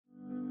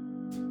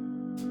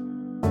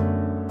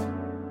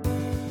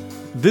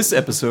This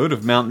episode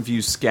of Mountain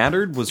View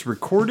Scattered was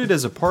recorded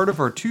as a part of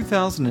our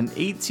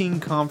 2018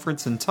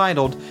 conference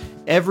entitled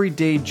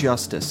Everyday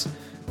Justice: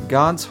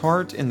 God's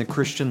Heart in the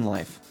Christian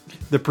Life.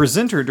 The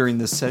presenter during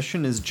this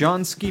session is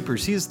John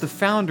Skeepers. He is the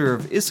founder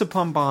of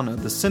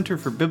Isipambana, the Center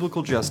for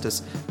Biblical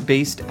Justice,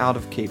 based out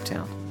of Cape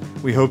Town.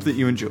 We hope that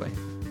you enjoy.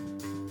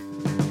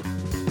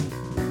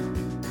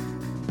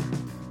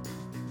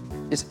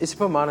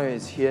 Isipambana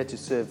is here to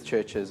serve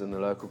churches and the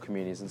local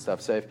communities and stuff.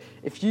 So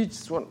if you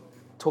just want to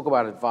talk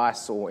about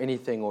advice or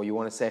anything, or you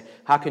want to say,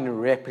 how can you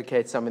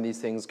replicate some of these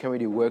things? Can we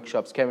do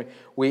workshops?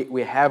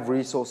 We have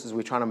resources.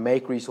 We're trying to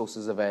make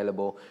resources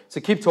available.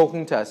 So keep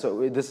talking to us.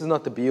 So this is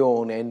not the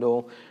be-all and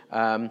end-all.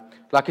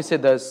 Like I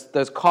said,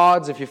 those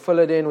cards, if you fill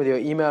it in with your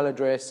email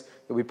address,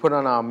 it'll be put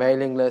on our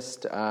mailing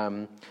list.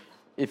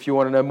 If you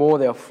want to know more,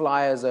 there are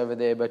flyers over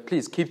there. But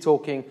please keep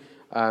talking.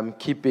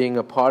 Keep being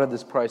a part of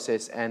this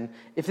process. And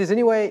if there's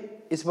any way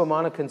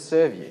Isipambana can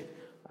serve you,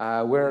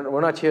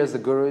 we're not here as the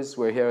gurus.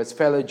 We're here as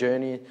fellow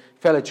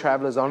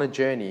travelers on a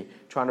journey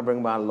trying to bring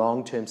about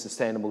long-term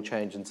sustainable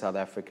change in South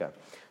Africa.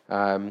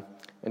 And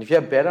if you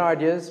have better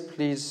ideas,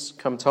 please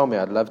come tell me.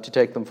 I'd love to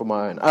take them for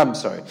my own. I'm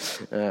sorry.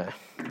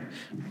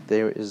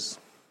 This is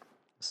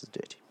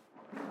dirty.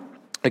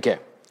 Okay.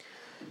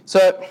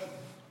 So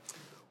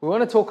we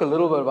want to talk a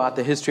little bit about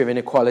the history of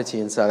inequality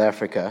in South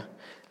Africa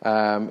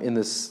in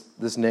this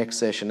next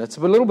session. It's a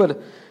little bit...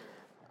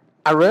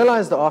 I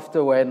realized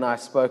after when I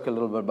spoke a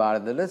little bit about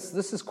it that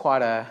this is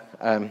quite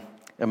a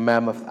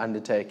mammoth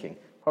undertaking.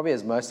 Probably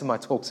as most of my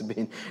talks have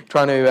been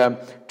trying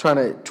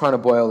to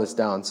boil this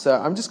down. So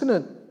I'm just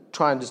going to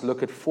try and just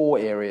look at 4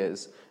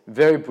 areas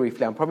very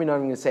briefly. I'm probably not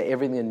going to say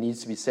everything that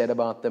needs to be said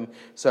about them.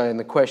 So in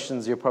the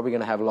questions, you're probably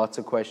going to have lots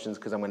of questions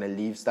because I'm going to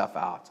leave stuff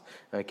out.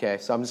 Okay,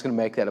 so I'm just going to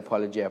make that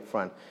apology up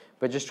front.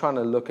 But just trying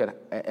to look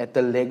at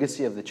the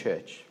legacy of the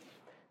church.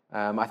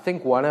 I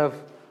think one of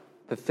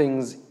the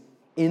things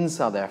in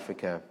South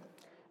Africa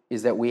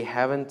is that we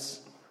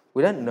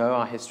don't know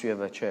our history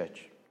of a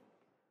church.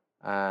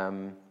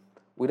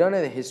 We don't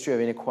know the history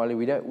of inequality.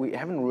 We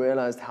haven't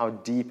realized how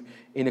deep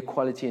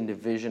inequality and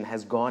division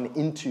has gone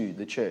into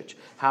the church,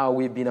 how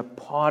we've been a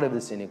part of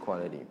this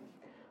inequality.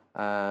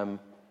 And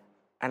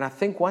I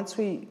think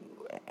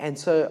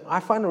so I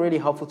find it really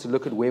helpful to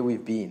look at where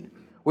we've been.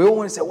 We all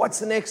want to say, what's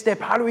the next step?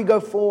 How do we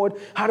go forward?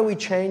 How do we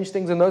change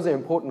things? And those are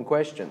important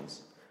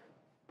questions.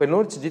 But in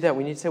order to do that,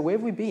 we need to say, where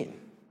have we been?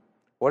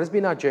 What has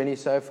been our journey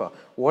so far?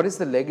 What is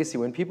the legacy?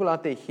 When people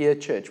out there hear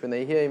church, when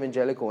they hear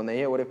evangelical, when they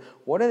hear whatever,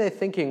 what are they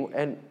thinking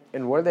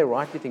and what are they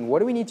rightly thinking? What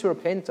do we need to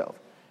repent of?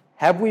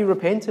 Have we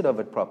repented of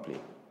it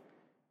properly?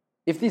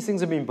 If these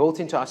things have been built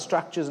into our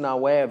structures and our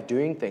way of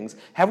doing things,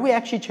 have we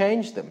actually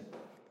changed them?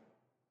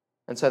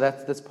 And so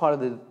that's part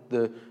of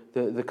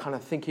the kind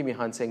of thinking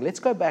behind saying, let's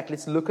go back,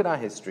 let's look at our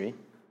history,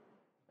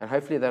 and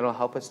hopefully that'll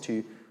help us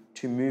to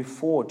move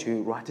forward,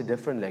 to write a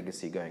different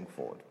legacy going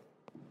forward.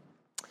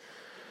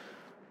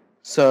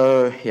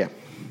 So, yeah.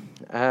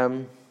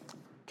 Can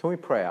we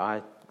pray?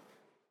 I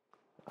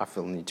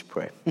feel the need to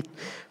pray.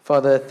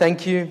 Father,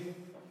 thank you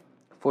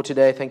for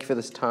today. Thank you for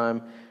this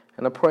time.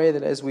 And I pray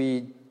that as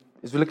we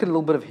look at a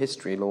little bit of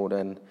history, Lord,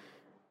 and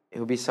it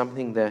will be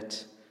something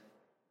that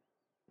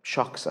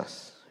shocks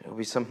us. It will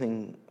be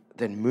something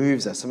that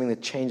moves us, something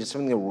that changes,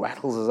 something that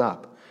rattles us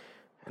up.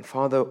 And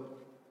Father,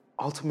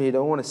 ultimately, I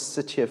don't want to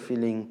sit here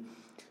feeling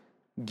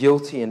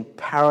guilty and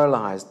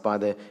paralyzed by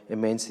the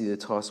immensity of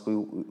the task. We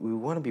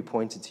want to be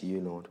pointed to you,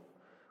 Lord.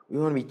 We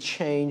want to be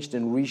changed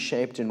and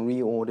reshaped and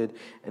reordered.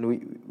 And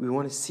we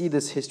want to see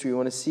this history. We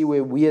want to see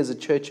where we as a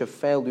church have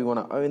failed. We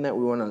want to own that.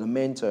 We want to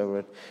lament over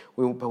it.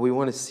 But we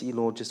want to see,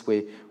 Lord, just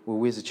where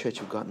we as a church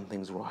have gotten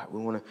things right.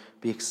 We want to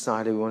be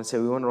excited. We want to say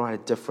we want to write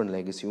a different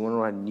legacy. We want to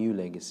write a new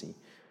legacy.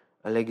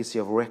 A legacy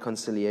of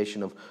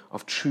reconciliation,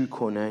 of true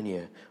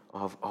koinonia,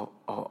 of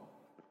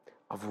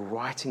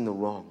righting the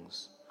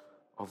wrongs.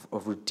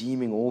 Of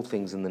redeeming all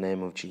things in the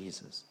name of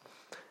Jesus.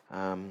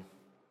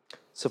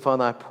 So,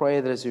 Father, I pray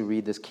that as we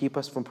read this, keep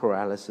us from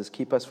paralysis,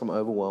 keep us from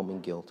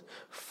overwhelming guilt.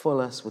 Fill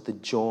us with the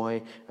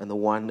joy and the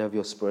wonder of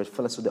your Spirit.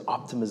 Fill us with the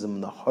optimism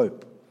and the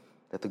hope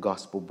that the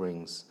gospel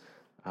brings,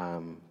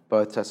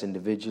 both to us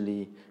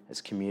individually, as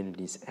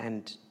communities,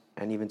 and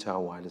even to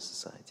our wider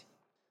society.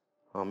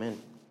 Amen.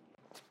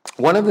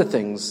 One of the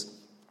things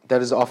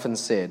that is often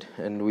said,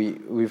 and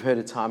we've heard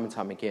it time and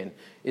time again,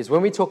 is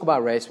when we talk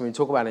about race, when we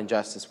talk about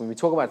injustice, when we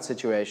talk about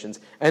situations,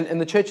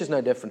 and the church is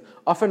no different,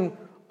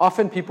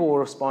 often people will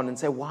respond and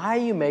say, why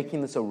are you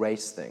making this a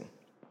race thing?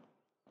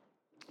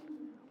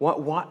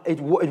 It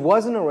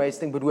wasn't a race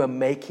thing, but we're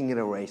making it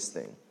a race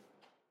thing.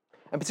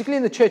 And particularly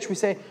in the church, we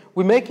say,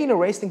 we're making it a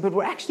race thing, but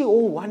we're actually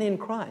all one in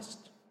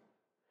Christ.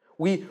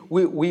 We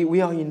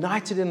are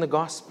united in the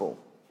gospel.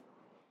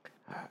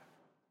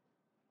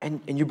 And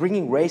you're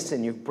bringing race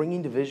in, you're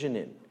bringing division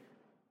in,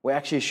 where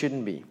actually it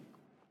shouldn't be.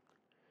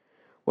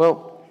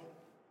 Well,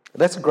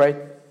 that's a great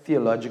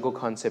theological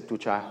concept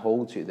which I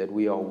hold to, that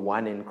we are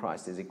one in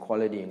Christ, there's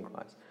equality in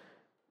Christ.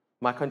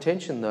 My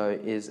contention, though,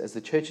 is as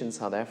the church in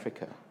South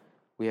Africa,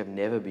 we have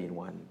never been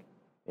one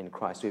in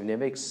Christ. We've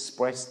never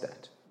expressed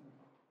that.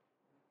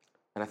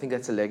 And I think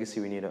that's a legacy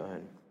we need to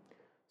own.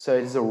 So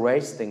it is a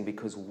race thing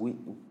because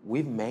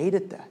we've made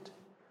it that.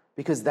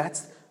 Because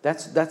that's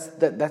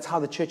how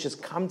the church has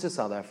come to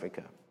South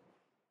Africa.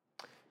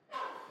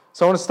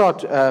 So I want to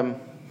start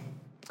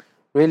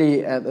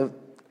really at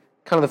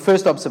kind of the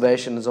first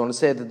observation is I want to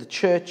say that the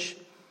church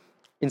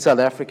in South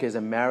Africa is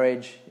a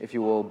marriage, if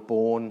you will,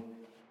 born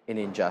in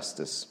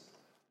injustice.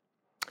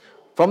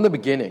 From the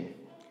beginning,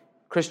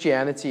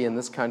 Christianity in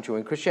this country,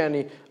 when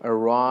Christianity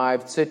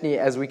arrived, certainly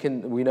as we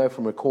know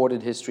from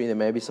recorded history, there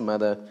may be some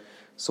other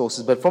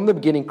sources, but from the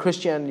beginning,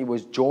 Christianity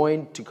was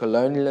joined to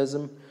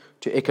colonialism,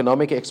 to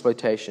economic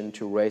exploitation,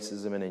 to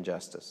racism and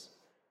injustice.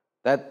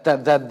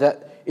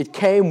 That it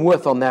came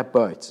with on that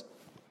boat.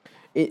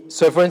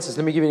 So, for instance,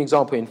 let me give you an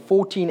example. In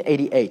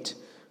 1488,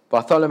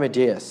 Bartholomew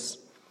Dias,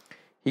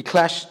 he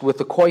clashed with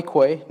the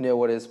Khoikhoi near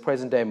what is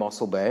present-day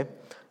Mossel Bay,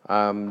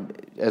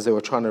 as they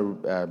were trying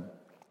to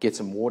get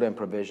some water and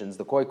provisions.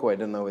 The Khoikhoi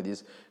didn't know where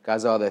these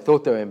guys are. They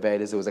thought they were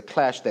invaders. There was a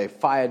clash. They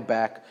fired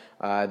back.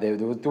 There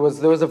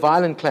was a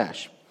violent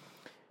clash.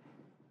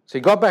 So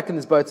he got back in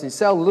his boats and he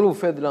sailed a little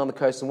further down the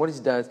coast. And what he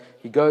does,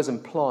 he goes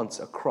and plants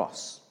a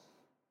cross.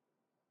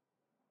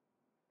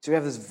 So we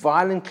have this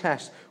violent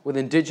clash with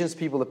indigenous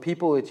people, the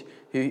people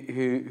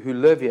who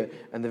live here.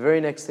 And the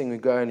very next thing we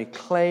go and we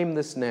claim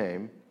this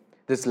name,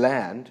 this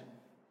land.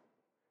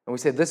 And we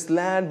say this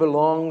land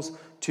belongs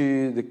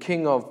to the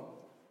king of...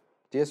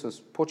 Yes, it was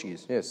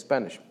Portuguese. Yes,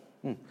 Spanish.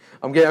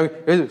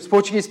 It's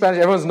Portuguese, Spanish.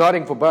 Everyone's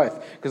nodding for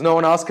both because no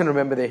one else can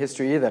remember their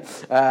history either.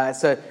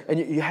 And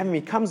you have him.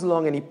 He comes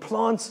along and he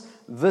plants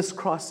this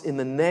cross in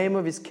the name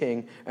of his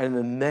king and in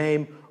the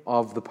name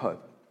of the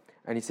Pope.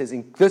 And he says,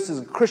 this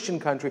is a Christian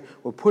country.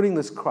 We're putting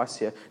this cross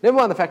here. Never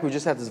mind the fact we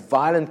just had this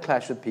violent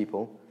clash with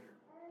people.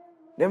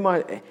 Never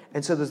mind.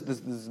 And so there's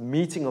this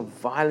meeting of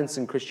violence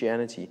in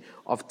Christianity,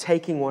 of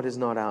taking what is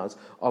not ours,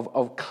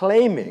 of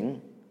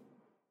claiming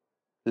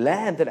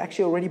land that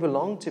actually already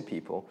belonged to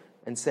people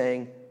and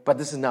saying, but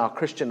this is now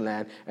Christian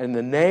land, and in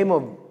the name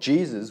of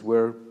Jesus,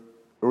 we're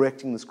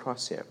erecting this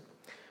cross here.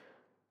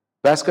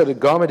 Vasco da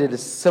Gama did a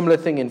similar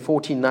thing in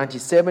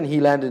 1497.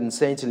 He landed in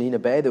St. Helena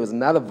Bay. There was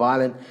another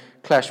violent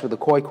clash with the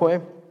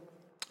Khoikhoi.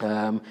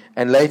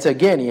 And later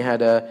again, he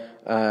had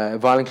a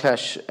violent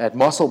clash at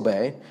Mossel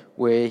Bay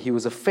where he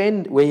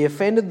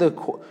offended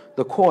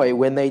the Khoi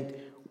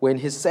when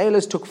his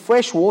sailors took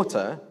fresh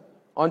water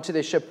onto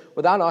their ship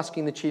without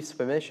asking the chief's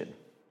permission.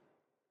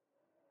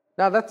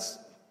 Now, that's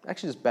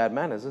actually just bad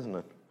manners, isn't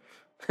it?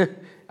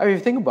 I mean, if you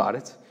think about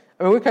it.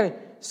 I mean,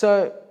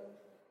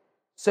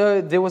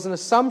 so there was an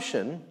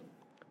assumption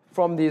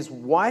from these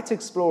white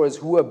explorers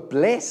who were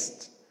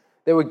blessed.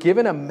 They were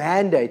given a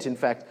mandate, in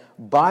fact,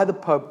 by the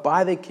Pope,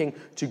 by the king,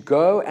 to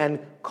go and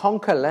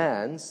conquer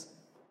lands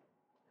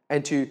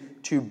and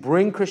to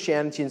bring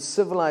Christianity in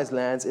civilized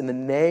lands in the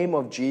name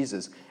of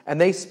Jesus.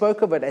 And they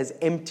spoke of it as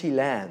empty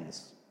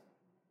lands.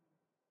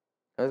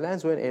 Those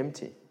lands weren't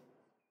empty.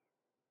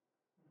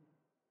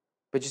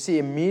 But you see,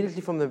 immediately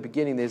from the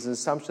beginning, there's an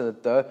assumption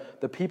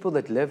that the people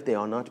that live there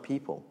are not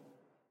people.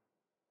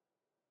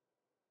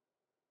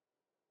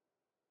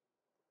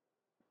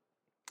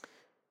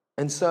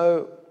 And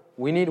so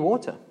we need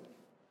water.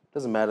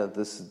 Doesn't matter if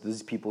this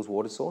is people's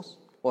water source.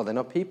 Well, they're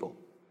not people.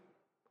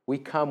 We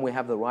come, we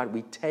have the right,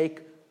 we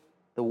take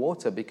the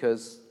water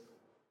because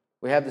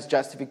we have this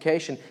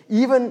justification,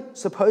 even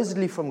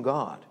supposedly from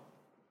God.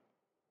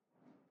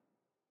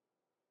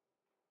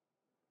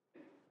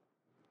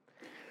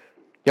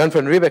 Jan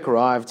van Riebeeck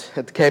arrived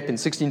at the Cape in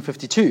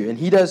 1652, and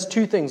he does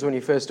two things when he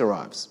first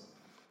arrives.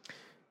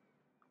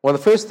 One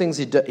of the first things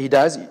he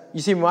does,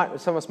 you see, some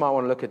of us might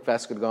want to look at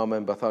Vasco da Gama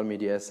and Bartholomew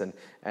Dias,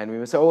 and we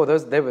would say, oh,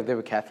 they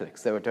were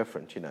Catholics, they were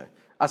different, you know.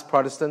 Us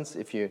Protestants,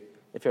 if you're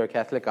a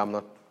Catholic, I'm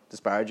not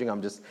disparaging,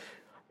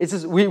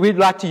 we'd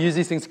like to use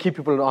these things to keep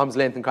people at arm's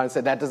length and kind of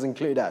say, that doesn't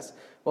include us.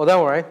 Well,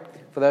 don't worry.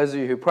 For those of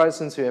you who are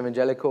Protestants, who are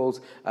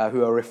evangelicals,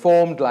 who are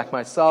Reformed like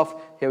myself,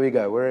 here we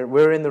go.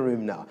 We're in the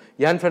room now.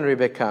 Jan van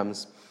Riebeeck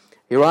comes.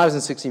 He arrives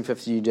in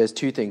 1650. He does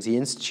two things. He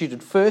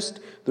instituted first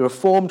the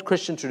Reformed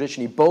Christian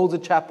tradition. He builds a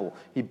chapel.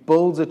 He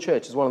builds a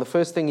church. It's one of the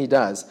first things he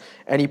does.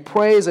 And he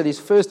prays at his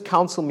first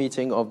council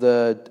meeting of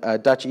the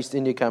Dutch East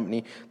India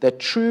Company that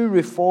true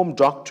Reformed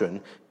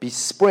doctrine be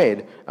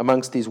spread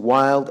amongst these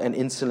wild and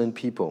insolent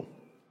people.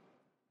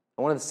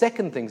 And one of the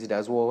second things he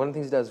does, one of the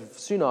things he does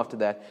soon after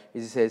that,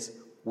 is he says,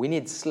 we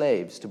need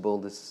slaves to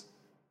build this.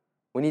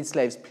 We need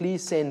slaves.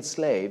 Please send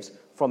slaves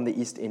from the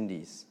East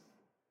Indies.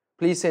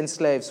 Please send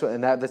slaves,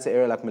 and that's an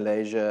area like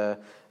Malaysia.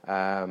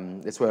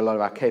 It's where a lot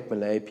of our Cape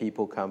Malay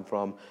people come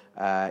from.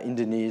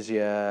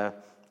 Indonesia,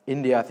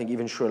 India, I think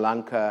even Sri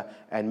Lanka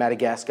and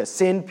Madagascar.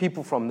 Send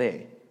people from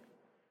there.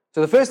 So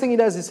the first thing he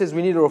does, he says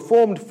we need a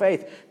reformed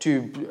faith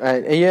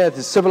the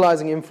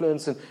civilizing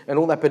influence and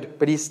all that,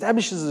 but he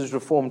establishes his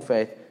reformed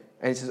faith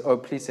and he says,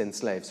 please send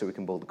slaves so we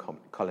can build a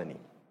colony.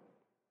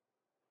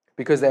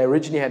 Because they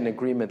originally had an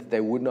agreement that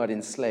they would not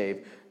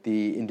enslave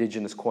the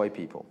indigenous Khoi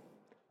people,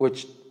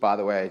 which, by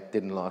the way,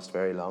 didn't last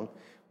very long.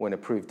 When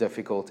it proved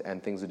difficult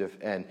and things were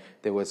and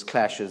there was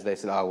clashes, they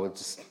said, we'll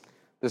just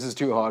This is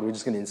too hard. We're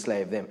just going to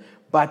enslave them.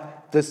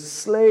 But the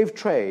slave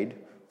trade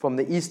from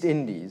the East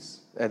Indies,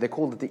 they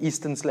called it the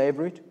Eastern slave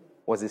route,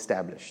 was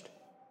established.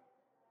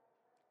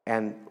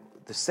 And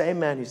the same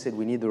man who said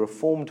we need the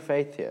reformed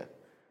faith here,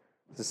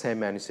 is the same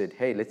man who said,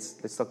 hey, let's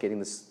start getting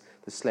the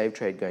slave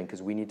trade going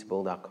because we need to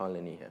build our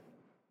colony here.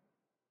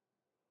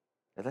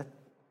 Now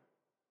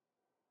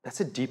that's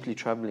a deeply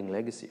troubling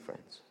legacy,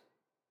 friends.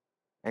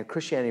 And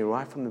Christianity,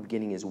 right from the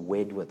beginning, is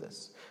wed with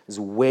this, is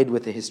wed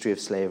with the history of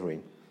slavery.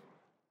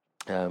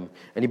 And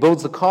he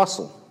builds the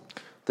castle,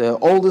 the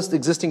oldest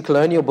existing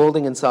colonial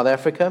building in South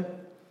Africa,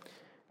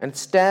 and it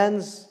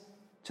stands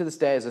to this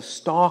day as a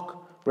stark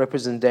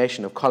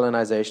representation of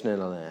colonization in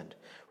the land,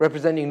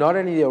 representing not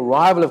only the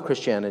arrival of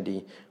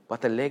Christianity,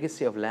 but the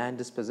legacy of land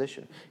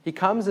disposition. He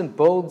comes and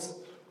builds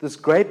this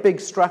great big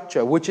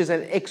structure, which is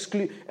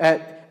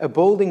a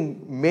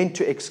building meant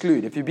to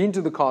exclude. If you've been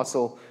to the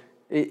castle,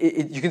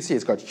 you can see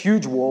it's got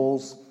huge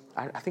walls.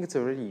 I think it's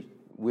a really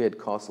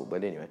weird castle,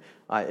 but anyway.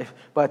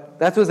 But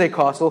that was their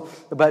castle.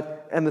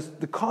 And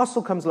the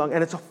castle comes along,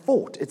 and it's a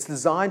fort. It's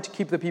designed to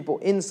keep the people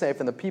in safe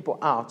and the people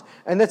out.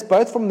 And that's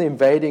both from the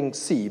invading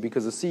sea,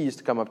 because the sea used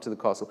to come up to the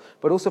castle,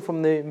 but also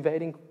from the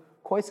invading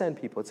Khoisan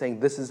people. It's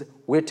saying,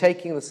 we're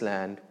taking this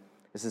land.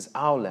 This is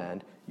our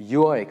land.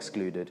 You are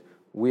excluded.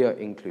 We are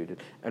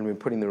included. And we're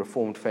putting the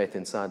reformed faith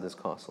inside this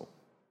castle.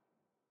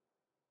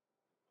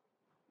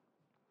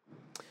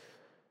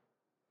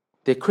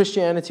 Their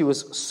Christianity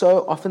was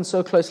so often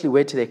so closely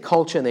wed to their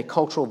culture and their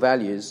cultural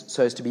values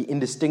so as to be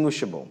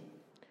indistinguishable.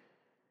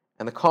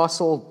 And the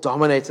castle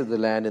dominated the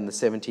land in the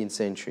 17th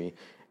century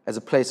as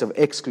a place of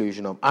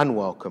exclusion, of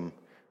unwelcome,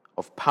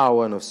 of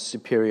power and of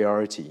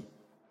superiority.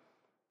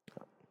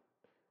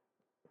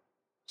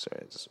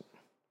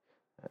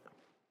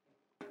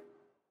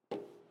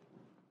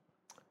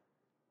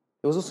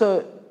 There was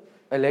also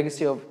a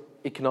legacy of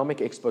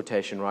economic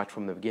exploitation right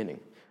from the beginning.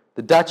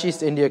 The Dutch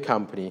East India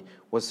Company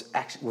was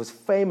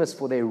famous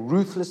for their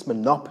ruthless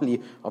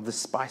monopoly of the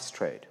spice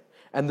trade.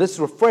 And this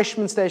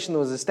refreshment station that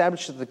was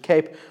established at the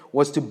Cape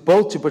was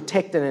built to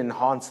protect and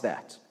enhance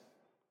that.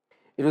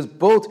 It was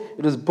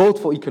built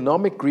for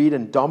economic greed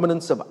and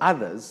dominance of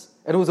others,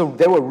 and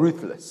they were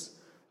ruthless.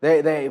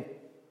 They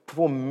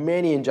performed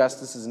many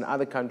injustices in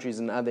other countries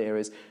and other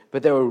areas,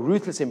 but they were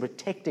ruthless in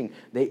protecting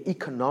their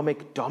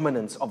economic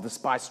dominance of the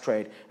spice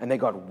trade, and they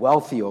got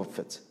wealthy off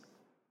it.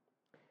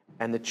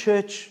 And the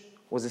church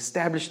was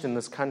established in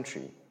this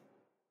country,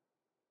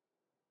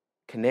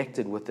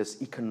 connected with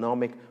this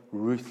economic,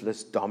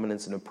 ruthless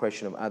dominance and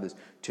oppression of others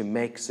to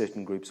make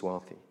certain groups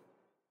wealthy.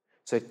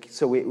 So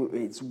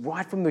it's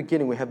right from the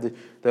beginning. We have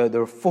the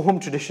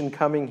Reformed tradition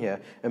coming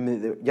here,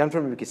 and Jan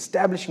van Riebeeck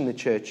establishing the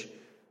church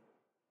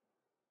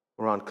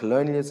around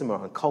colonialism,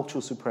 around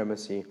cultural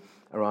supremacy,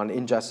 around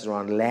injustice,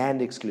 around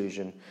land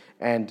exclusion,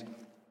 and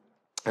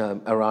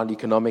around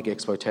economic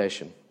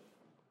exploitation.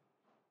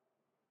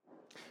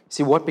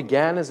 See, what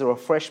began as a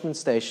refreshment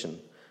station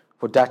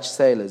for Dutch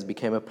sailors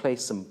became a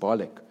place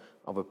symbolic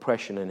of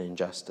oppression and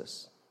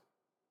injustice.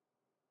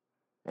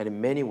 And in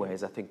many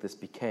ways, I think this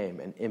became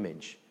an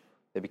image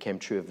that became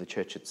true of the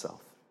church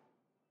itself.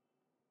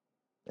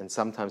 And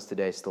sometimes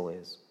today still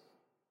is,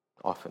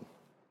 often.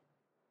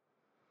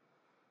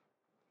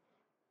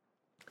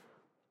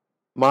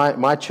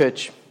 My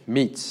church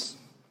meets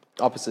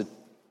opposite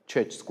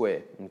Church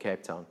Square in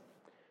Cape Town.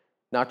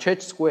 Now,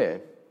 Church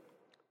Square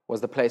was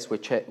the place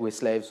where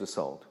slaves were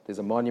sold. There's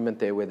a monument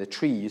there where the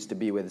tree used to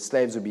be, where the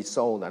slaves would be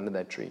sold under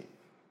that tree.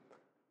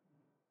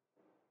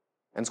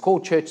 And it's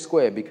called Church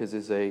Square because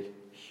there's a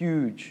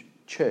huge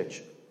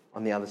church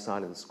on the other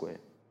side of the square.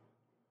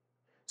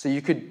 So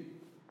you could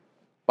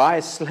buy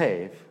a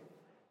slave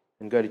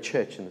and go to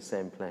church in the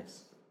same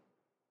place.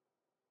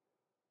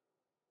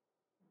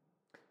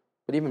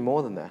 But even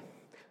more than that,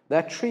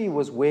 that tree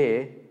was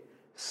where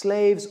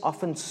slaves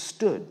often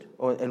stood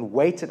and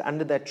waited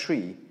under that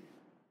tree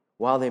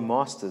while their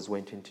masters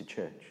went into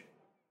church.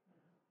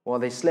 While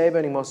their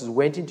slave-owning masters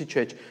went into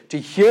church to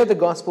hear the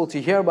gospel,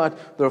 to hear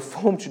about the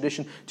Reformed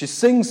tradition, to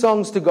sing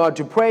songs to God,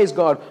 to praise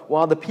God,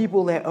 while the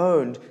people they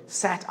owned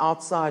sat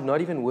outside, not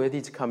even worthy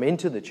to come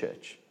into the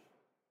church.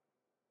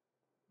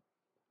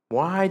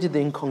 Why did the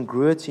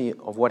incongruity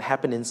of what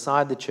happened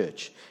inside the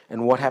church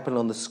and what happened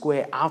on the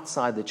square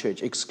outside the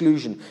church,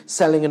 exclusion,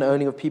 selling and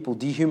owning of people,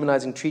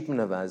 dehumanizing treatment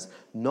of others,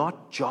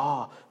 not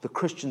jar the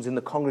Christians in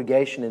the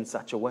congregation in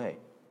such a way?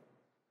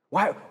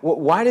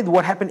 Why did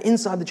what happened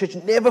inside the church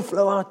never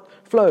flow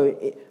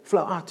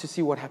out to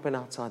see what happened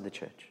outside the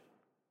church?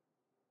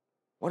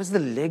 What is the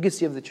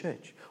legacy of the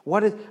church?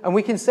 And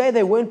we can say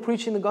they weren't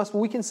preaching the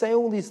gospel. We can say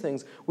all these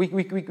things. We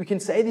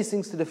can say these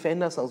things to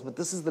defend ourselves, but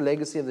this is the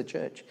legacy of the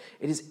church.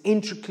 It is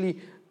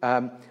intricately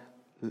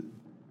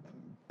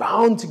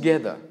bound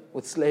together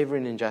with slavery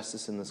and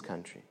injustice in this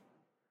country.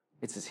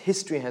 Its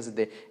history has it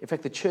there. In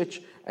fact, the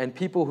church and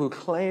people who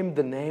claimed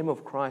the name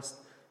of Christ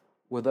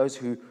were those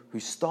who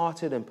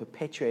started and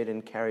perpetuated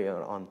and carried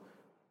on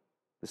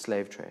the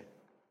slave trade.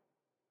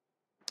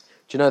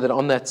 Do you know that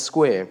on that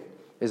square,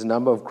 there's a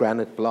number of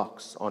granite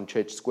blocks on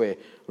Church Square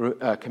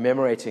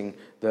commemorating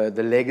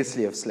the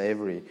legacy of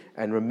slavery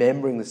and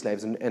remembering the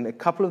slaves. And a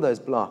couple of those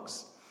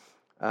blocks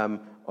are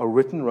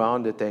written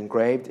around it, they're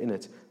engraved in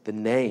it, the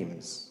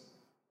names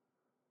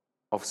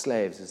of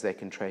slaves as they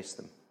can trace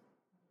them.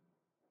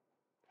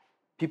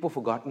 People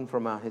forgotten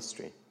from our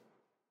history.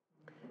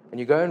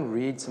 And you go and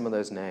read some of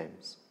those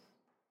names.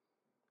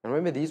 And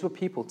remember, these were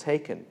people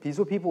taken. These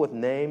were people with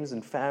names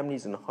and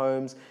families and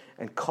homes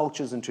and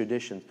cultures and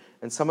traditions.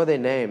 And some of their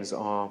names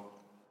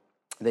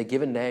they're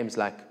given names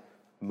like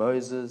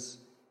Moses,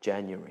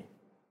 January.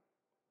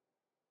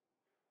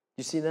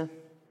 You see that?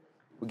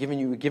 We're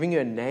giving you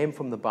a name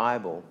from the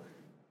Bible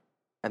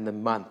and the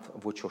month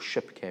of which your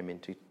ship came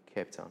into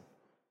Cape Town.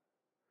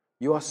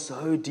 You are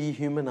so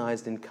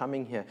dehumanized in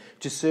coming here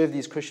to serve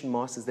these Christian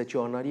masters that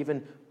you're not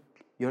even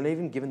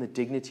given the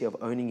dignity of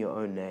owning your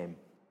own name.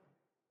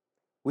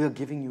 We are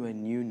giving you a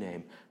new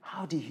name.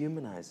 How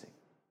dehumanizing.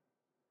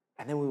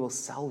 And then we will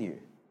sell you.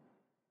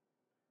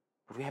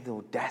 But we have the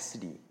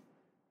audacity.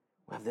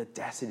 We have the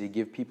audacity to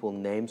give people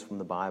names from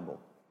the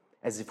Bible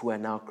as if we are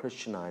now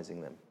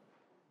Christianizing them.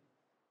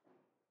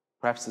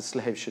 Perhaps the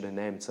slaves should have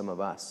named some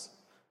of us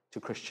to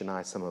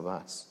Christianize some of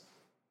us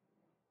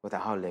with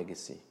our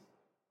legacy.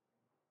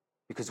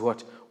 Because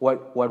what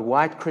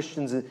white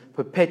Christians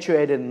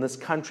perpetuated in this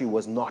country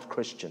was not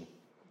Christian,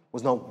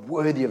 was not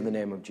worthy of the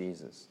name of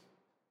Jesus.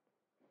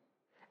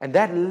 And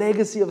that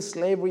legacy of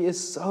slavery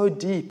is so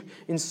deep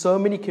in so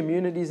many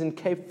communities in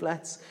Cape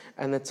Flats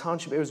and the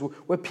township areas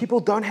where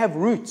people don't have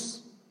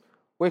roots,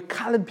 where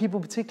colored people,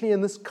 particularly in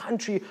this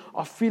country,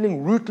 are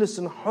feeling rootless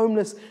and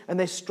homeless, and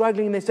they're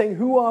struggling, and they're saying,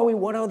 who are we?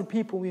 What are the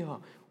people we are?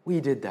 We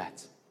did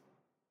that.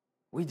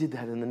 We did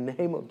that in the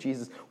name of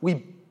Jesus.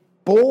 We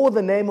bore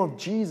the name of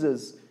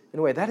Jesus in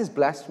a way. That is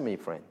blasphemy,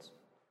 friends.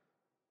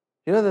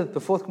 You know that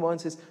the fourth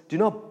commandment says, do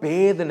not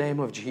bear the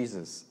name of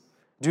Jesus.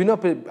 Do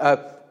not bear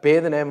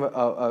the name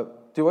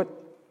do what?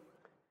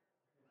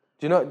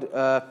 Do not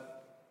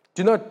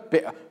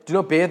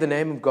bear the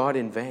name of God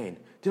in vain.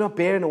 Do not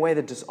bear in a way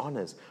that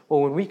dishonors.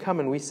 Well, when we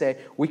come and we say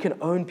we can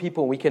own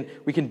people, we can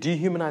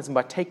dehumanize them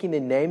by taking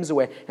their names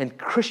away and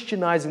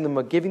Christianizing them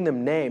or giving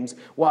them names,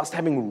 whilst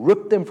having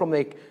ripped them from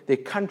their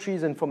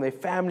countries and from their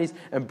families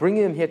and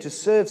bringing them here to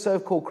serve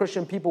so-called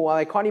Christian people while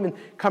they can't even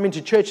come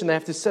into church and they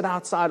have to sit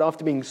outside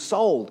after being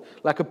sold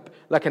like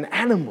an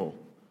animal.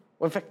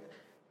 Well, in fact,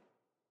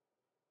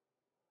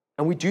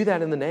 and we do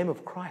that in the name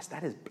of Christ.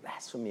 That is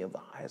blasphemy of the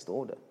highest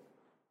order.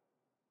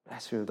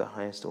 Blasphemy of the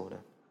highest order.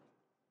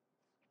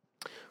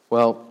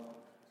 Well,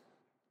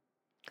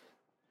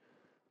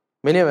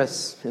 many of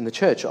us in the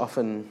church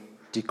often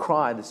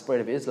decry the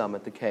spread of Islam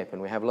at the Cape,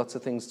 and we have lots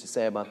of things to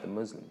say about the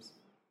Muslims.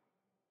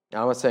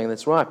 Now, I'm not saying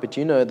that's right, but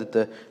you know that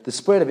the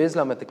spread of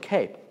Islam at the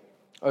Cape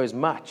owes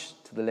much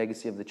to the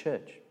legacy of the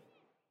church.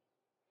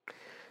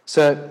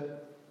 So,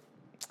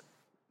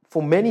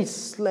 for many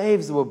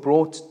slaves that were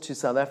brought to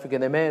South Africa,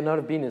 they may not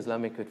have been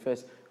Islamic at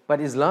first, but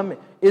Islam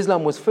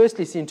was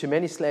firstly seen to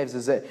many slaves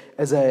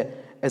as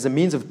a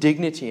means of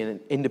dignity and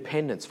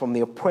independence from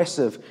the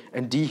oppressive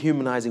and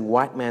dehumanizing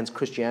white man's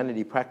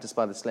Christianity practiced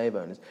by the slave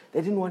owners.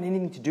 They didn't want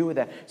anything to do with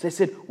that. So they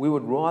said, we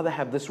would rather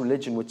have this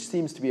religion, which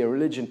seems to be a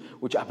religion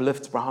which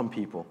uplifts brown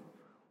people.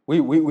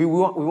 We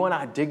want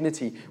our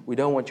dignity. We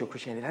don't want your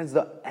Christianity. That's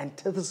the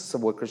antithesis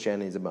of what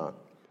Christianity is about.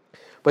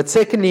 But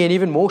secondly, and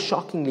even more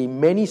shockingly,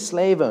 many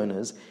slave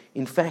owners,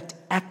 in fact,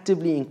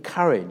 actively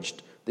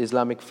encouraged the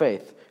Islamic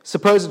faith.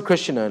 Supposed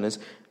Christian owners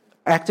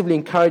actively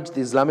encouraged the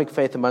Islamic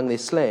faith among their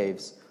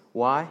slaves.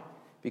 Why?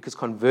 Because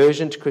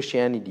conversion to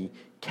Christianity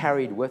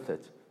carried with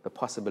it the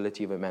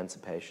possibility of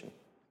emancipation.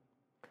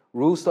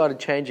 Rules started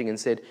changing and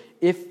said,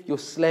 if your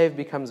slave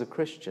becomes a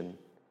Christian,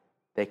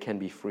 they can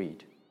be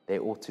freed. They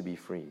ought to be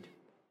freed.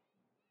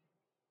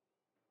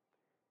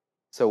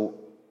 So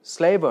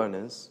slave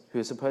owners who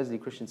are supposedly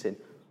Christian said,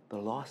 the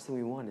last thing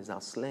we want is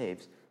our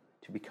slaves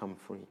to become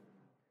free.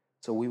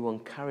 So we will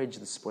encourage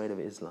the spread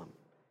of Islam.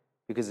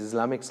 Because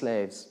Islamic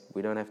slaves,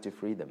 we don't have to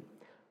free them.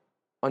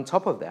 On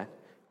top of that,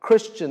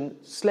 Christian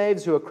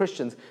slaves who are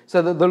Christians,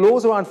 so the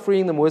laws around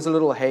freeing them was a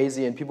little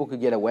hazy and people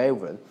could get away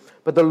with it.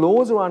 But the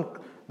laws around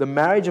the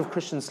marriage of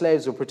Christian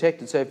slaves were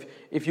protected. So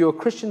if you were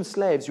Christian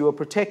slaves, you were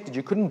protected.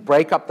 You couldn't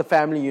break up the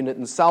family unit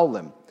and sell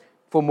them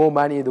for more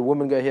money. The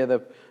woman go here,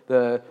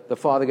 the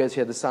father goes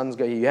here, the sons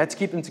go here. You had to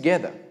keep them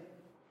together.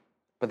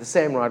 But the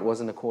same right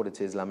wasn't accorded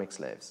to Islamic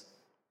slaves.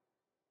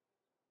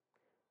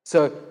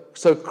 So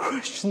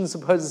Christians,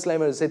 supposed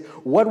slave owners, said,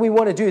 what we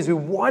want to do is we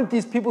want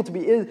these people to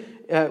be,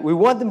 we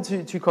want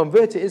them to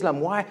convert to Islam.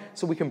 Why?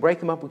 So we can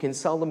break them up, we can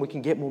sell them, we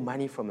can get more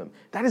money from them.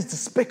 That is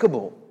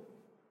despicable.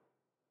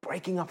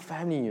 Breaking up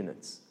family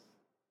units.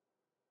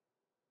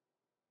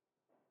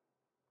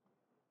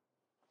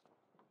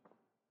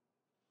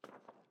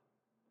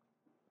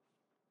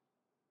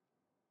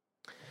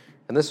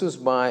 And this was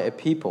by a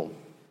people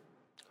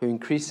who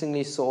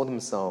increasingly saw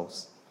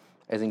themselves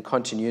as in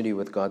continuity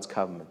with God's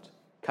covenant,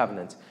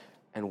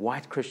 and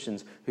white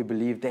Christians who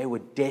believed they were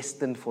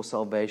destined for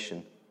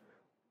salvation,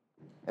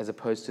 as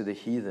opposed to the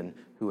heathen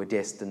who were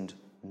destined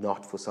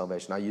not for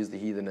salvation. I use the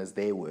heathen as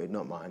their word,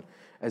 not mine.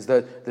 As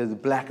the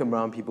black and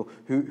brown people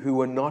who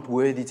were not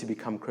worthy to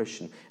become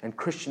Christian. And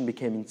Christian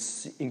became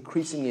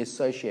increasingly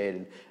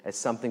associated as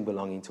something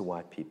belonging to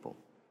white people.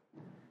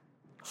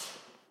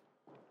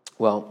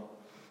 Well,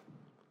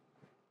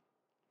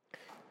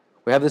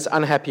 we have this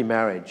unhappy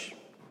marriage.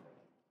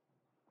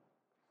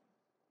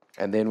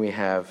 And then we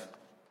have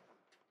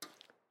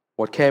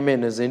what came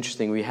in is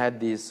interesting. We had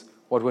these,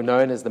 what were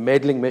known as the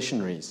meddling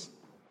missionaries.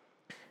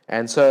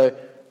 And so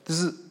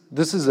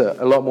this is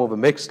a lot more of a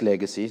mixed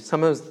legacy.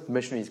 Sometimes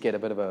missionaries get a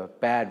bit of a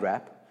bad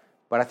rap,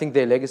 but I think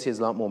their legacy is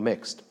a lot more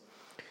mixed.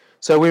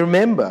 So we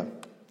remember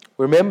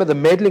the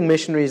meddling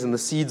missionaries and the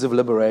seeds of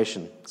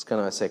liberation. It's kind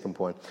of our second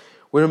point.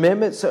 We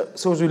remember, so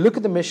as we look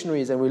at the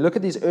missionaries and we look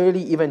at these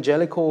early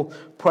evangelical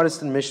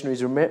Protestant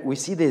missionaries, we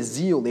see their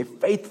zeal, their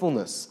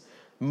faithfulness,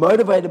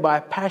 motivated by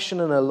a passion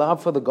and a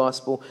love for the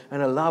gospel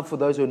and a love for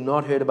those who had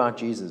not heard about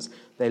Jesus.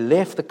 They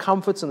left the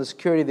comforts and the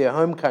security of their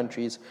home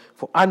countries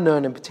for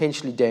unknown and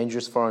potentially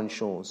dangerous foreign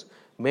shores.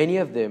 Many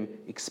of them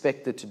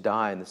expected to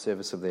die in the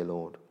service of their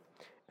Lord.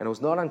 And it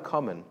was not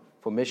uncommon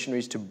for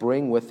missionaries to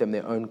bring with them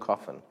their own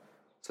coffin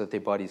so that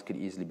their bodies could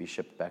easily be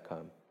shipped back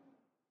home.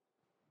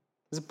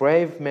 These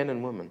brave men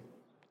and women.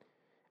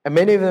 And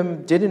many of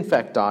them did in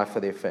fact die for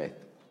their faith,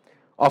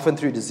 often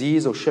through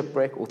disease or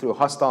shipwreck or through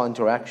hostile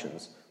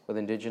interactions with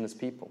indigenous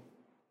people.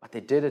 But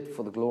they did it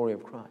for the glory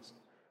of Christ.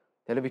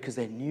 They did it because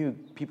they knew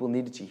people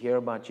needed to hear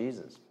about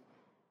Jesus.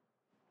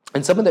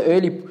 And some of the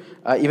early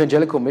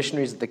evangelical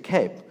missionaries at the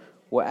Cape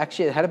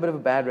had a bit of a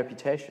bad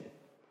reputation.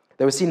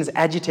 They were seen as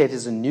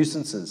agitators and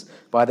nuisances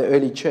by the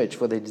early church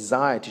for their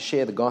desire to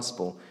share the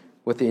gospel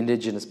with the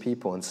indigenous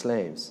people and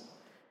slaves.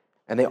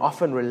 And they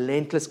often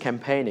relentless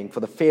campaigning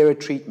for the fairer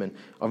treatment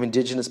of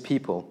indigenous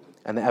people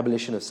and the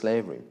abolition of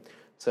slavery.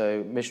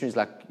 So missionaries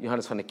like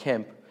Johannes van der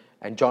Kemp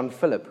and John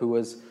Philip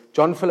was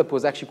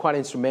actually quite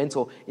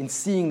instrumental in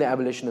seeing the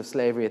abolition of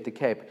slavery at the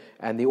Cape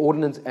and the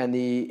ordinance and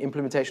the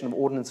implementation of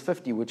Ordinance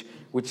 50, which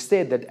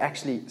said that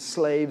actually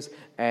slaves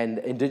and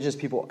indigenous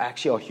people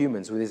actually are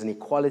humans, where there's an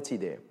equality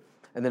there.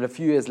 And then a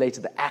few years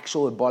later, the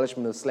actual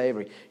abolishment of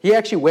slavery. He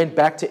actually went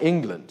back to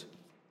England.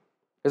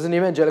 As an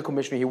evangelical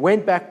missionary, he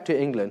went back to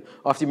England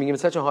after being given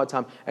such a hard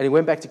time, and he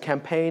went back to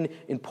campaign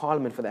in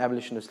Parliament for the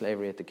abolition of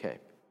slavery at the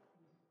Cape.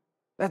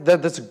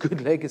 That's a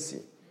good legacy.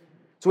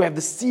 So we have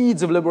the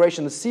seeds of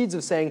liberation, the seeds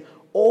of saying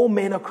all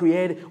men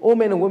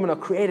and women are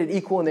created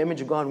equal in the image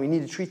of God, and we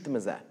need to treat them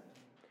as that.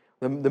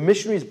 The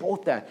missionaries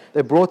brought that.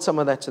 They brought some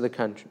of that to the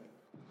country.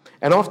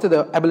 And after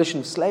the abolition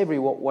of slavery,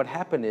 what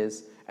happened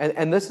is,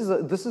 and this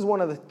is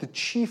one of the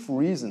chief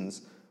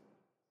reasons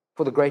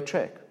for the Great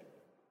Trek,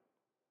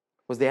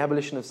 was the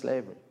abolition of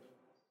slavery.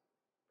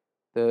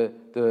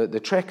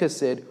 The trekkers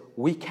said,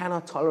 we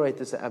cannot tolerate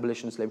this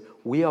abolition of slavery.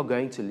 We are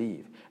going to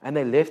leave. And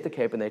they left the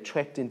Cape and they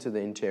trekked into the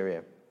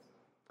interior.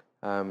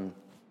 To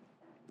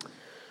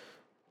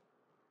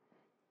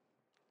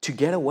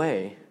get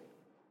away.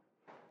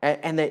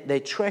 And they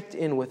trekked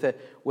in with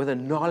a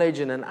knowledge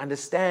and an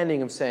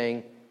understanding of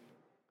saying,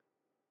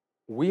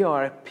 we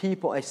are a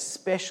people, a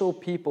special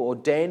people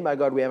ordained by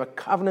God. We have a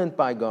covenant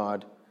by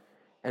God,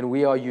 and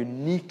we are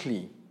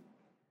uniquely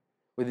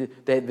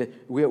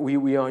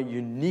we are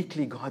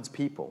uniquely God's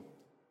people.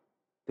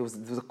 There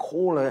was a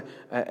call, a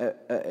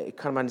kind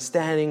of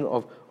understanding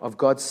of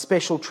God's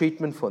special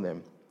treatment for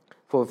them,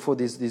 for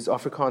these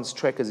Afrikaans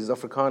trekkers, these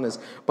Afrikaners.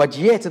 But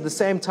yet, at the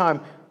same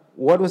time,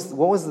 what was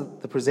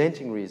the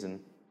presenting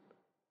reason?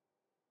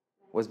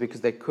 Was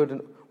because they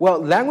couldn't. Well,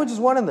 language is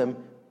one of them,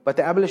 but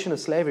the abolition of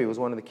slavery was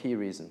one of the key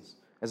reasons.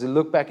 As we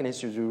look back in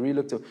history, as we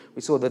re-looked at,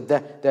 we saw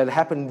that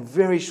happened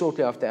very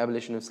shortly after the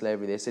abolition of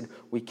slavery. They said,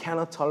 we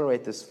cannot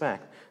tolerate this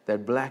fact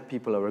that black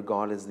people are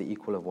regarded as the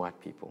equal of white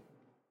people.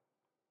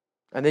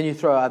 And then you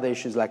throw other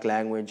issues like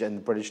language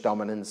and British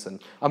dominance. And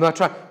I'm not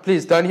trying,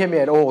 please don't hear me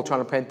at all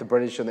trying to paint the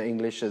British and the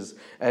English as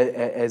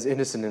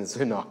innocent, as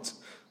we're not.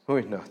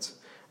 We're not.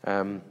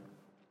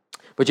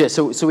 But yeah,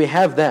 so we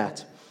have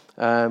that.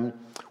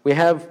 We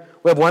have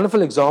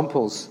wonderful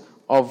examples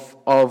of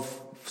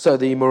so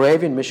the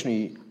Moravian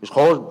missionary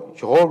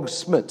Georg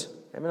Schmidt.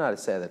 I don't know how to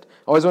say that. I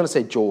always want to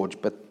say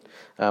George, but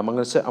I'm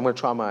going to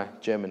try my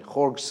German.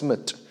 Georg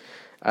Schmidt,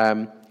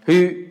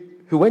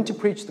 who went to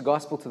preach the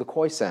gospel to the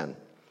Khoisan,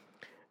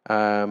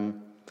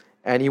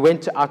 and he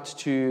went out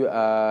to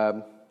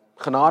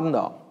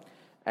Genadendal,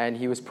 and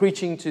he was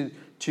preaching to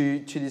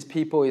these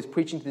people. He was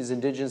preaching to these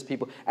indigenous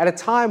people at a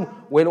time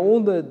when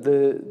all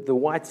the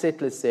white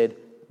settlers said,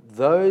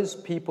 those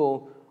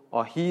people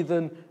are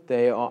heathen,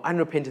 they are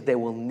unrepentant, they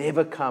will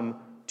never come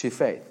to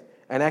faith.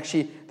 And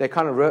actually, they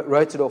kind of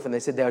wrote it off and they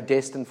said they are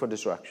destined for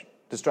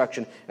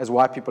destruction as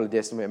white people are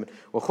destined for heaven.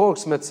 Well, Georg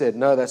Schmidt said,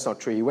 no, that's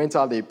not true. He went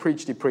out there,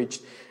 he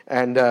preached,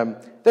 and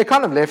they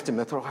kind of left him.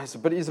 They thought, he's a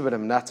bit of a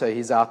nutter,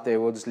 he's out there,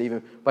 we'll just leave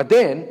him. But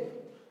then,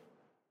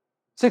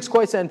 6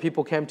 Khoisan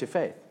people came to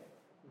faith,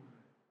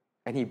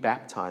 and he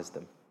baptized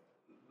them.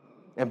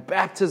 And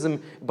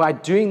baptism, by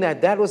doing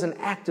that, that was an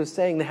act of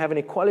saying they have an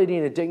equality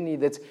and a dignity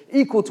that's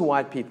equal to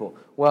white people.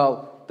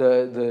 Well,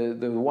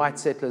 the white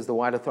settlers, the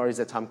white authorities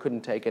at the time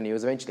couldn't take it, and he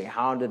was eventually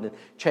hounded and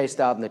chased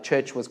out, and the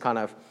church was kind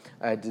of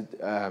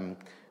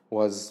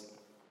was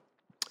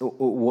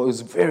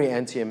very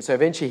anti him. So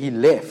eventually he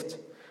left.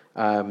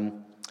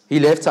 He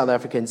left South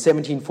Africa in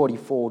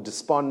 1744,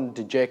 despondent,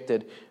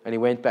 dejected, and he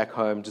went back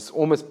home, just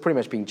almost pretty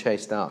much being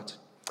chased out.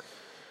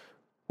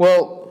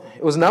 Well,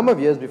 it was a number of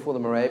years before the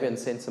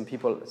Moravians sent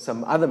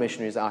some other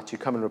missionaries out to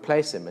come and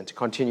replace him and to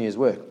continue his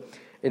work.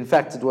 In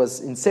fact, it was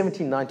in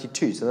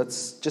 1792, so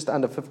that's just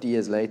under 50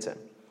 years later.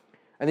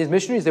 And these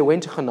missionaries, they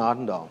went to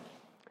Genadendal,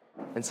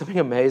 and something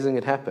amazing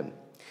had happened.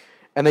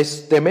 And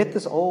they met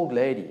this old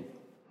lady,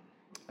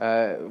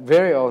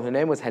 very old. Her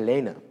name was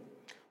Helena.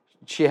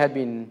 She had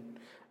been,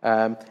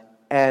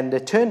 and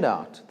it turned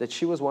out that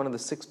she was one of the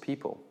 6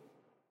 people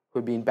who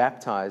had been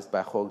baptized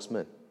by Georg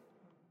Smith.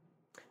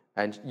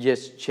 And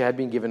yes, she had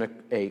been given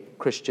a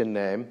Christian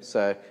name,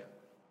 so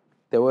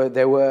they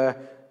were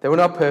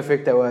not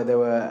perfect. They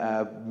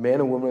were men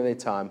and women of their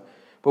time.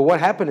 But what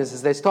happened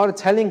is they started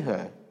telling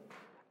her,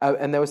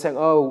 and they were saying,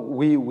 "Oh,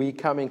 we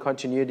come in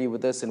continuity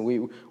with this, and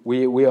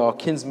we are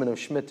kinsmen of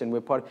Schmidt, and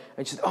we're part."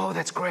 And she said, "Oh,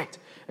 that's great."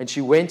 And she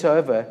went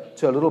over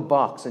to a little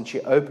box and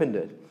she opened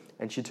it,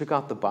 and she took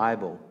out the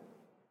Bible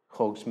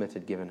Georg Smith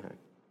had given her.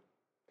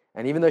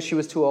 And even though she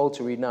was too old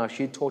to read now,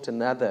 she had taught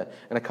another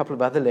and a couple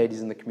of other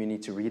ladies in the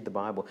community to read the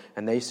Bible,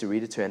 and they used to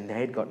read it to her, and they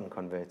had gotten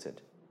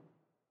converted.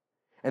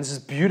 And it's this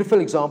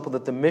beautiful example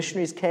that the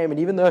missionaries came, and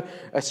even though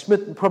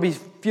Smith probably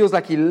feels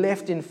like he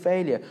left in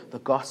failure, the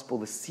gospel,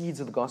 the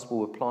seeds of the gospel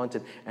were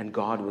planted, and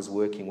God was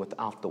working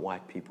without the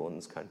white people in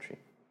this country.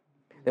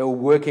 They were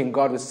working,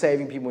 God was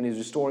saving people, and He was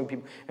restoring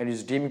people, and He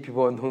was redeeming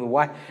people. And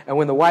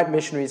when the white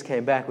missionaries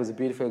came back, it was a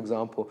beautiful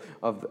example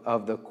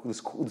of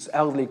this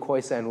elderly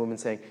Khoisan woman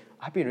saying,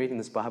 "I've been reading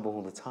this Bible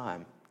all the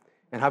time,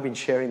 and I've been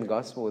sharing the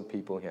gospel with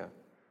people here."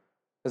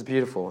 It's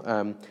beautiful.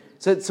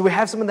 So we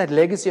have some of that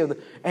legacy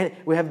and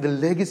we have the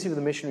legacy of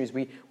the missionaries.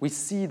 We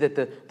see that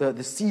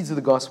the seeds of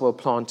the gospel are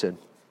planted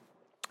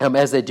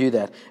as they do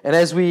that. And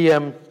as we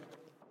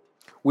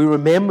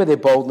remember their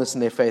boldness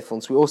and their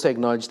faithfulness, we also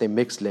acknowledge their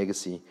mixed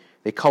legacy,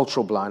 their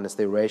cultural blindness,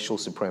 their racial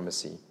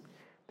supremacy,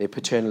 their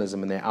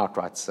paternalism, and their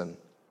outright sin.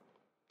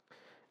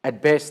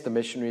 At best, the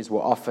missionaries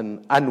were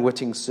often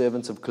unwitting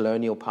servants of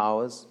colonial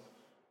powers,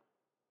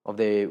 of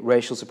their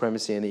racial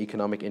supremacy and their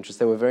economic interests.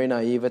 They were very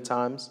naive at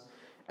times.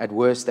 At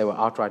worst, they were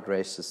outright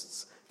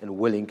racists and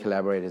willing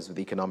collaborators with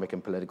economic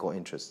and political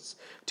interests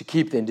to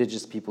keep the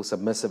indigenous people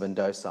submissive and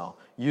docile,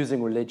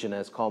 using religion,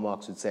 as Karl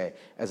Marx would say,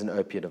 as an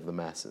opiate of the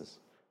masses.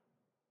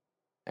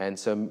 And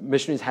so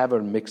missionaries have a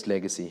mixed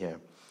legacy here.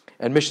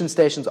 And mission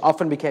stations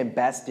often became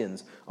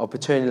bastions of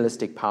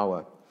paternalistic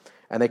power.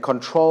 And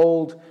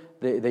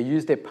they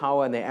used their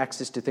power and their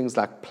access to things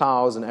like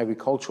plows and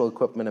agricultural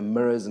equipment and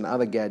mirrors and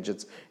other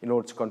gadgets in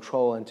order to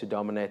control and to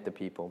dominate the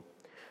people.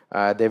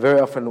 They very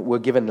often were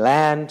given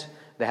land.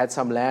 They had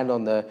some land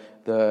on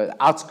the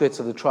outskirts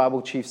of the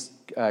tribal chief's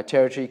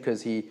territory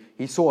because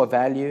he saw a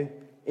value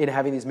in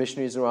having these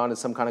missionaries around as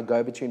some kind of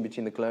go-between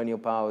between the colonial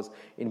powers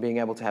in being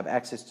able to have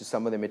access to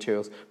some of their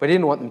materials. But he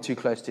didn't want them too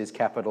close to his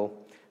capital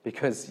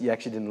because he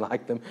actually didn't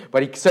like them.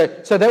 But so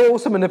they were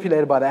also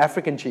manipulated by the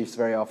African chiefs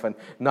very often,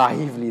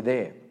 naively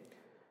there.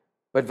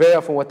 But very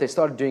often what they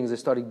started doing is they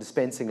started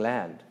dispensing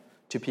land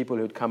to people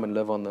who would come and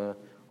live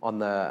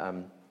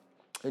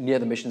near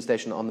the mission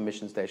station, on the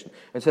mission station.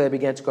 And so they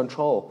began to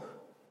control.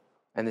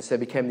 And so they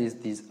became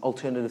these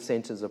alternative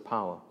centers of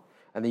power.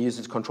 And they used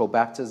it to control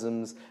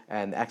baptisms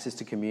and access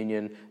to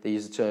communion. They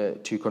used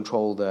it to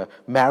control the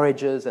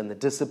marriages and the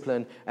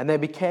discipline. And they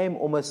became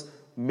almost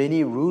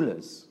mini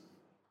rulers.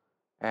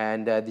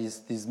 And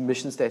these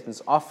mission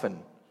statements often,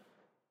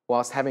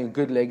 whilst having a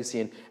good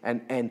legacy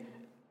and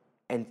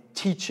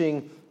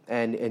teaching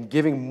and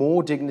giving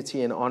more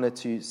dignity and honor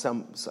to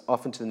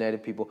often to the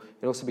native people,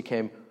 it also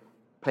became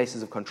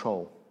places of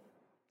control,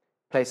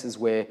 places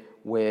where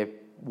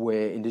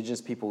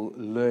indigenous people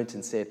learned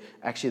and said,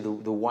 actually,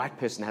 the white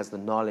person has the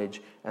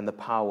knowledge and the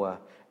power,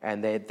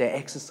 and they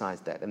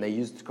exercised that, and they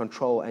used it to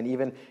control, and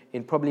even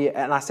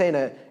and I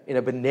say in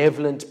a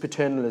benevolent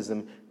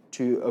paternalism,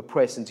 to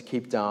oppress and to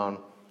keep down,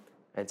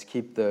 and to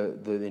keep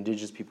the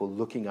indigenous people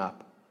looking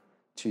up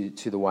to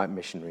the white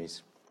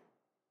missionaries.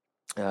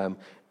 And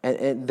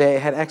they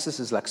had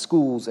accesses like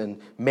schools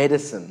and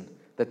medicine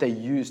that they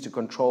used to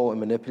control and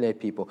manipulate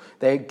people.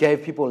 They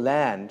gave people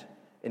land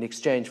in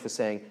exchange for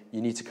saying,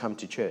 you need to come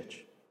to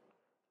church.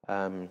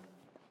 And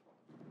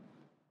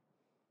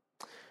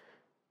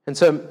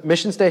so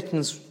mission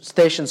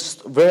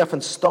stations very often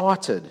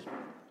started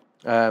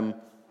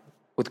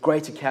with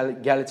great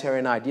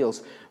egalitarian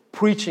ideals,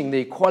 preaching the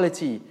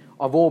equality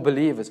of all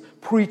believers,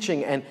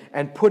 preaching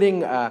and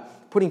putting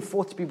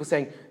forth to people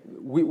saying,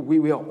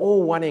 we are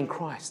all one in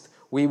Christ.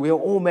 We are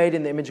all made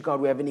in the image of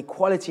God. We have an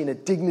equality and a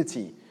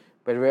dignity.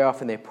 But very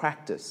often their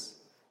practice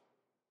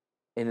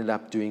ended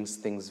up doing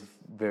things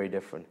very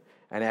different.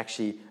 And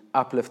actually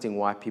uplifting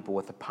white people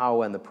with the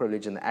power and the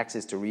privilege and the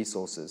access to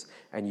resources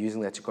and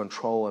using that to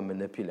control and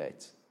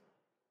manipulate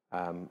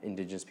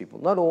indigenous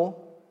people. Not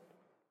all,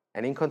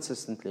 and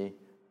inconsistently,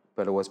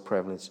 but it was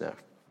prevalent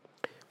enough.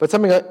 But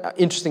something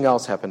interesting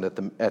else happened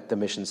at the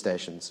mission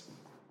stations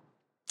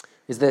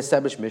is they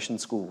established mission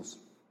schools.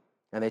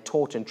 And they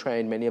taught and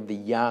trained many of the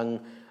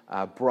young,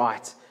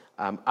 bright,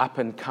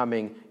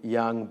 up-and-coming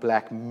young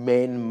black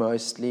men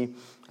mostly.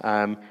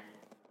 And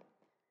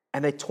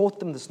they taught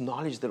them this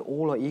knowledge that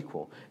all are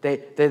equal.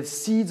 The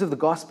seeds of the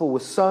gospel were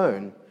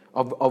sown,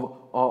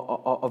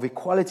 of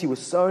equality was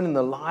sown in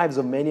the lives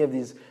of many of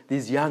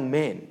these young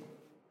men.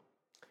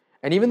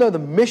 And even though the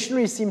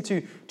missionaries seemed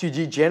to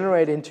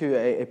degenerate into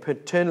a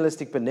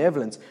paternalistic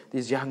benevolence,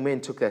 these young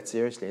men took that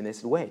seriously. And they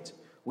said, wait,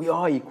 we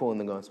are equal in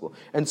the gospel.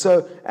 And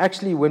so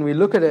actually when we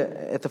look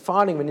at the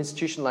founding of an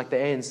institution like the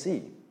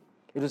ANC,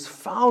 it was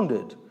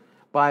founded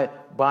by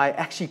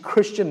actually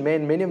Christian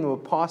men. Many of them were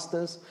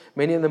pastors.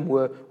 Many of them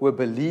were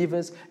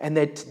believers. And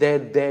they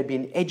had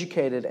been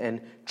educated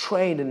and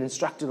trained and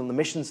instructed on the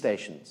mission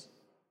stations.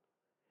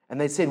 And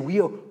they said,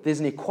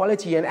 there's an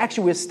equality, and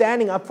actually we're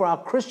standing up for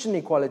our Christian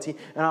equality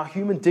and our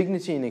human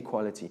dignity and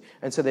equality.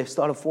 And so they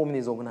started forming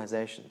these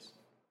organizations.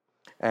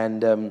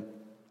 And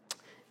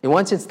in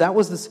one sense, that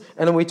was this.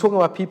 And then we're talking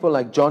about people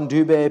like John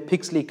Dube,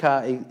 Pixley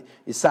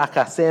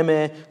Isaka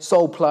Seme,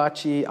 Sol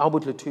Plaatje,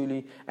 Albert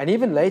Luthuli, and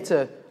even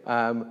later,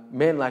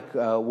 men like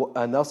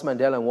Nelson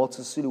Mandela and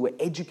Walter Sisulu were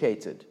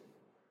educated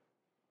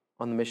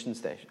on the mission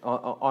station,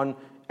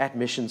 at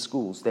mission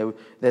schools.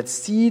 That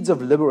seeds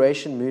of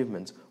liberation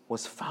movement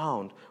was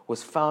founded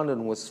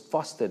and was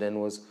fostered and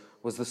was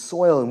the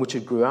soil in which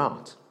it grew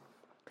out.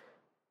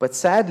 But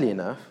sadly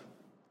enough,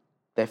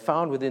 they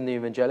found within the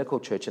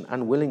evangelical church an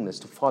unwillingness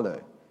to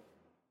follow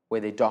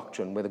where their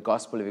doctrine, where the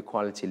gospel of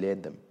equality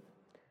led them.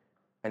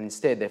 And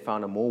instead, they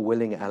found a more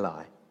willing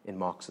ally in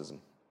Marxism.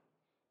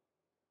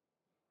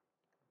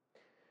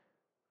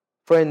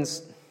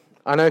 Friends,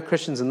 I know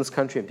Christians in this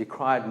country have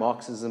decried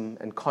Marxism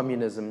and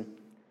communism.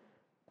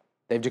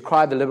 They've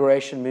decried the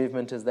liberation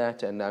movement as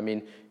that. And I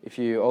mean, if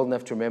you're old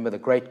enough to remember the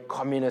great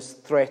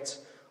communist threat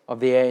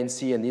of the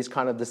ANC and this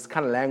kind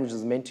of language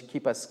is meant to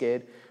keep us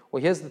scared.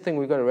 Well, here's the thing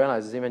we've got to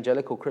realize as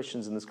evangelical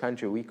Christians in this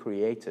country, we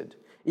created.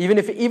 Even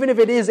if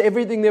it is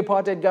everything the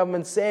apartheid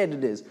government said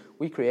it is,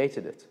 we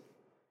created it.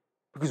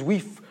 Because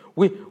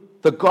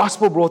the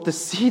gospel brought the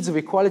seeds of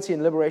equality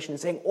and liberation and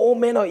saying all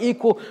men are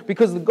equal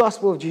because of the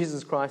gospel of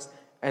Jesus Christ.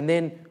 And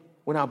then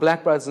when our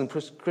black brothers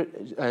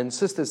and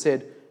sisters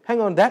said,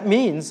 hang on, that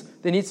means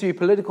there needs to be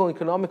political,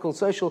 economical,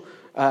 social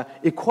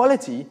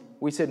equality,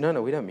 we said,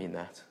 no, we don't mean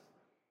that.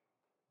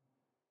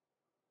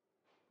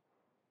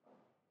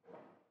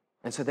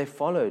 And so they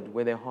followed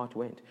where their heart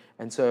went.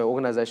 And so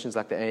organizations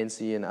like the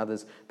ANC and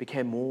others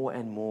became more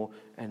and more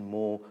and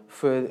more,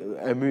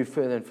 moved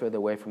further and further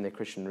away from their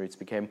Christian roots,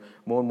 became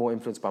more and more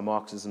influenced by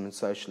Marxism and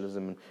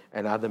socialism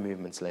and other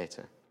movements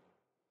later.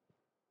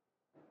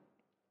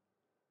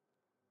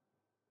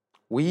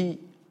 We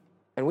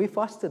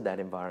fostered that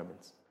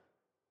environment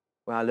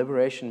where our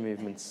liberation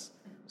movements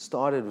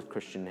started with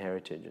Christian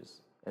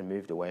heritages and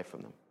moved away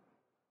from them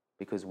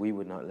because we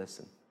would not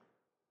listen.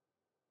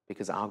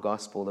 Because our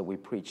gospel that we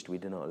preached, we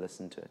did not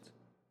listen to it.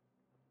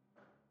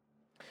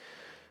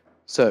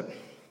 So,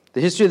 the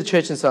history of the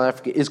church in South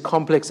Africa is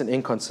complex and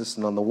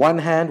inconsistent. On the one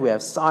hand, we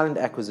have silent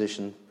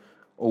acquisition,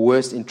 or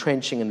worse,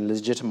 entrenching and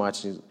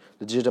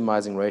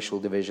legitimizing racial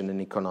division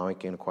and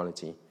economic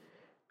inequality.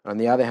 On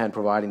the other hand,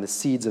 providing the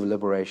seeds of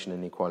liberation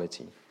and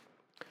equality.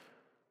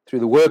 Through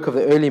the work of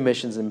the early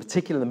missions, in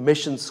particular the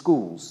mission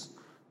schools,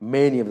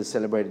 many of the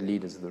celebrated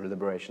leaders of the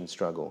liberation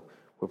struggle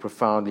were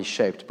profoundly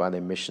shaped by their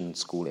mission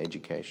school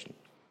education.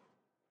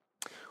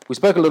 We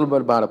spoke a little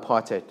bit about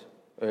apartheid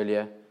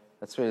earlier.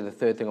 That's really the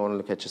third thing I want to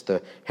look at, just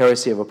the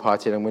heresy of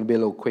apartheid. I'm going to be a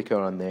little quicker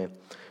on there.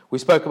 We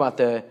spoke about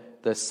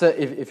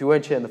if you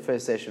weren't here in the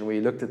first session,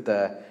 we looked at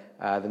the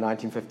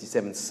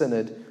 1957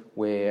 synod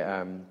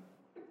where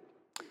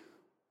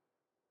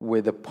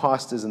the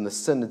pastors in the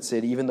synod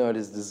said, even though it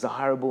is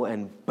desirable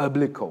and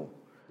biblical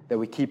that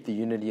we keep the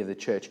unity of the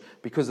church,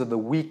 because of the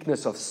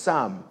weakness of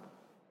some,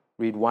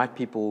 read white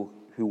people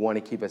who want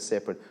to keep us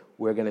separate,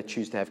 we're going to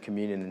choose to have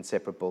communion in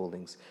separate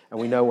buildings. And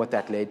we know what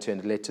that led to, and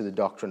it led to the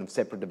doctrine of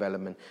separate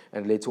development,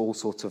 and it led to all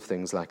sorts of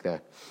things like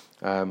that.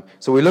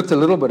 So we looked a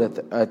little bit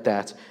at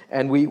that,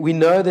 and we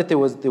know that there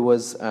was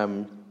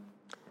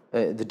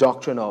the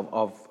doctrine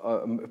of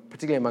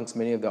particularly amongst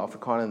many of the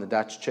Afrikaner and the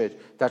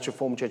Dutch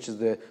Reformed churches,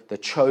 the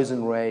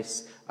chosen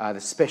race, the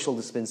special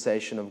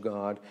dispensation of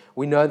God.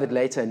 We know that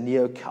later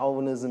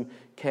Neo-Calvinism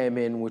came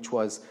in, which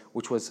was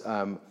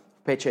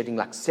perpetuating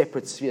like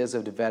separate spheres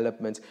of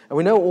development. And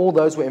we know all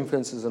those were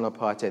influences in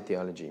apartheid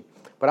theology.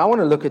 But I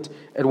want to look at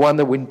one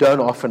that we don't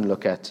often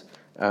look at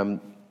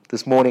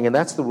this morning, and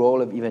that's the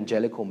role of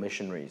evangelical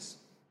missionaries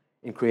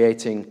in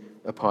creating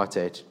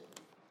apartheid.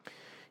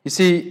 You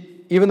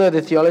see, even though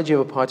the theology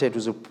of apartheid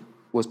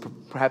was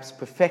perhaps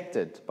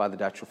perfected by the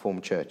Dutch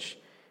Reformed Church,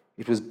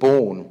 it was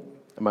born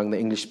among the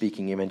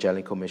English-speaking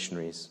evangelical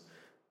missionaries,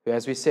 who,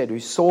 as we said,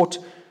 who sought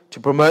to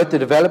promote the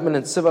development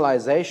and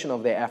civilization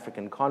of their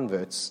African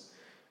converts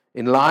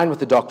in line with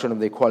the doctrine of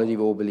the equality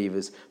of all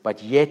believers,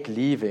 but yet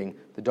leaving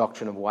the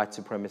doctrine of white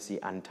supremacy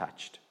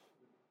untouched.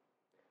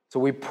 So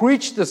we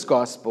preached this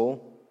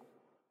gospel,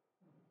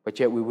 but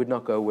yet we would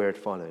not go where it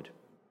followed.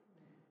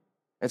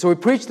 And so we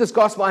preached this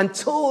gospel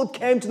until it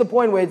came to the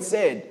point where it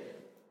said,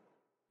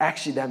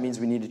 actually, that means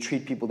we need to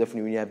treat people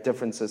differently. We need to have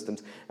different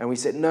systems. And we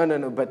said,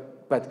 no,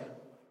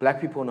 but black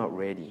people are not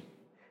ready.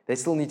 They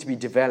still need to be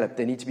developed.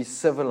 They need to be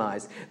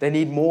civilized. They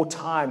need more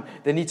time.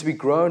 They need to be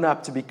grown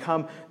up to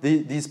become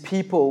these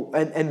people.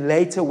 And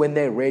later, when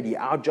they're ready,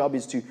 our job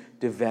is to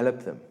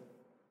develop them.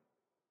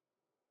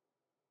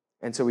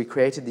 And so we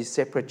created these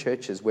separate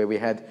churches where we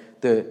had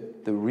the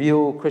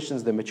real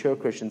Christians, the mature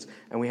Christians,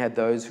 and we had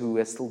those who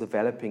were still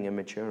developing and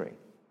maturing.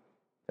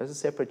 Those are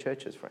separate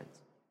churches, friends.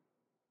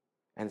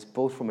 And it's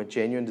built from a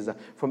genuine desire,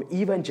 from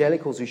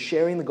evangelicals who are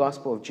sharing the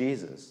gospel of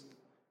Jesus,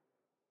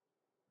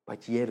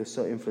 but yet are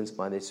so influenced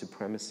by their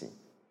supremacy,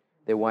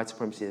 their white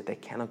supremacy, that they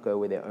cannot go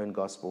where their own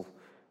gospel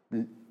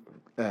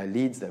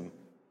leads them.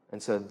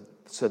 And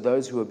so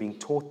those who are being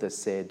taught this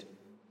said,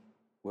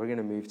 we're going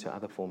to move to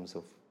other forms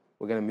of,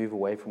 we're going to move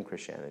away from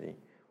Christianity.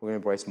 We're going to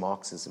embrace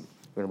Marxism.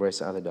 We're going to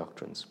embrace other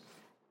doctrines.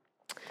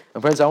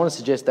 And friends, I want to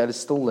suggest that is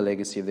still the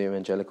legacy of the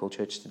evangelical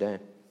church today.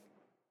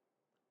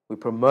 We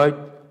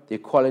promote the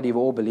equality of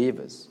all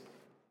believers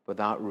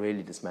without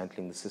really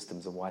dismantling the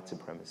systems of white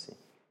supremacy.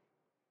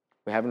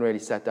 We haven't really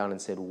sat down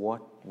and said,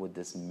 what would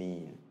this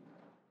mean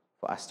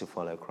for us to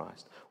follow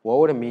Christ? What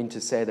would it mean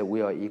to say that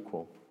we are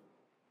equal?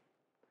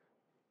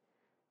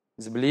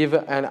 As a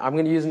believer, and I'm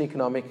going to use an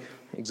economic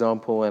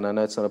example, and I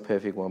know it's not a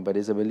perfect one, but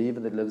as a believer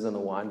that lives on a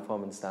wine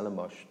farm in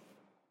Stellenbosch,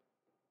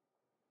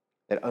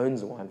 that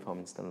owns a wine farm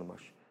in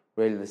Stellenbosch,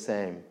 really the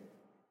same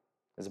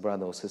as a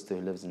brother or sister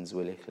who lives in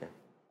Zwelithle.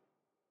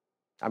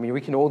 I mean,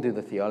 we can all do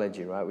the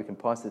theology, right? We can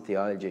pass the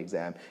theology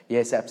exam.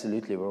 Yes,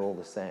 absolutely, we're all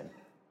the same.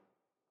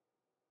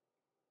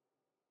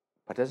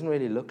 But it doesn't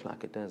really look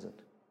like it, does it?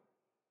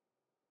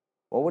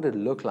 What would it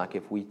look like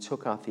if we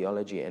took our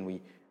theology and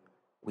we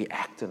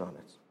acted on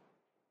it?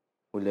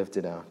 We lived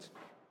it out.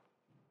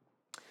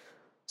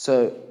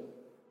 So,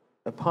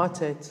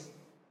 apartheid,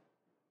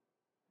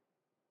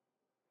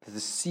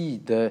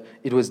 the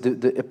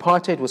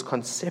apartheid was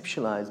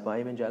conceptualized by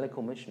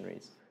evangelical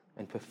missionaries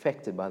and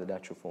perfected by the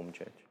Dutch Reformed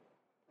Church.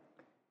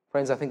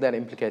 Friends, I think that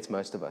implicates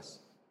most of us.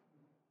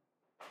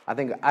 I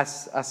think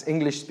us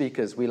English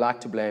speakers, we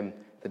like to blame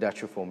the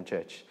Dutch Reformed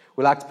Church.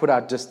 We like to put our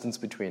distance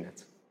between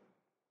it.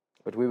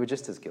 But we were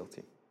just as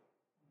guilty.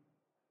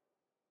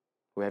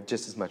 We have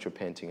just as much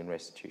repenting and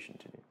restitution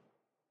to do.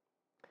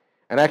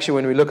 And actually,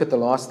 when we look at the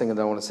last thing that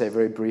I want to say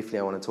very briefly,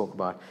 I want to talk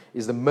about,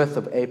 is the myth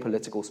of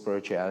apolitical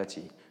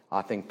spirituality.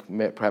 I think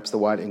perhaps the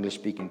white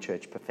English-speaking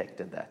church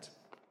perfected that.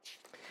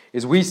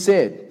 Is we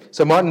said,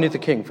 so Martin Luther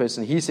King, first,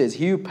 and he says,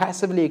 he who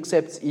passively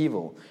accepts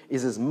evil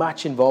is as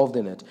much involved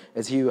in it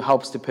as he who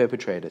helps to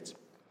perpetrate it.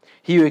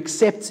 He who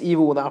accepts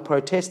evil without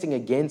protesting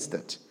against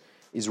it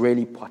is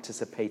really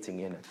participating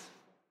in it.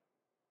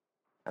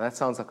 And that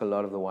sounds like a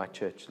lot of the white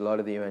church, a lot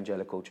of the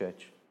evangelical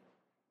church.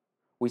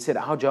 We said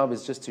our job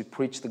is just to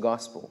preach the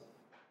gospel.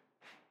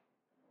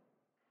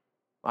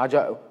 Our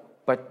job,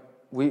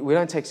 but we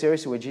don't take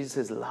seriously where Jesus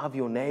says, love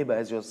your neighbor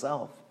as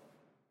yourself.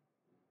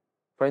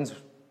 Friends,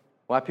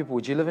 white people,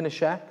 would you live in a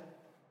shack?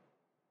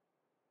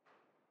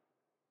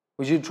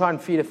 Would you try and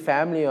feed a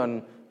family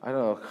on,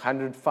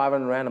 100,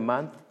 500 rand a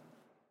month?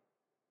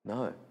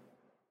 No.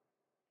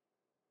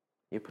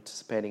 You're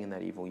participating in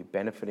that evil. You're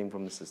benefiting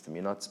from the system.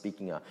 You're not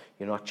speaking out.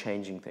 You're not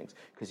changing things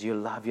because you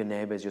love your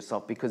neighbor as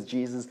yourself, because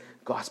Jesus'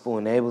 gospel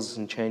enables us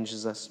and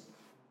changes us.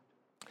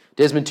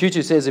 Desmond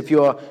Tutu says, if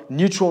you are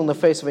neutral in the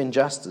face of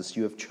injustice,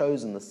 you have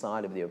chosen the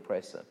side of the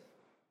oppressor.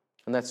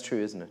 And that's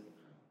true, isn't it?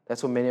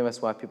 That's what many of us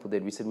white people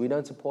did. We said, we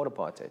don't support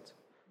apartheid.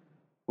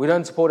 We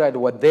don't support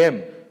what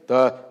them,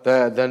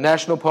 the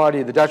National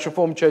Party, the Dutch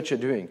Reformed Church are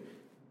doing.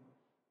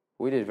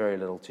 We did very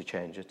little to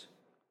change it.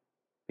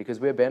 Because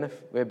we're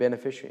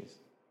beneficiaries.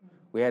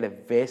 We had a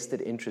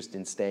vested interest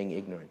in staying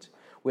ignorant.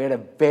 We had a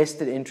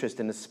vested interest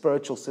in a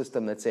spiritual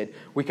system that said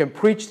we can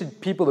preach to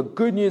people the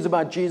good news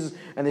about Jesus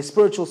and their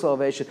spiritual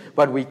salvation,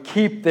 but we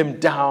keep them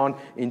down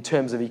in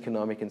terms of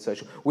economic and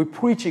social. We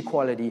preach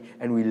equality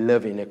and we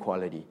live in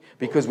equality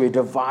because we've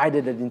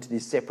divided it into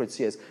these separate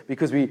spheres,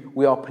 because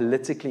we are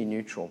politically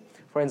neutral.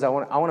 Friends, I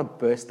want to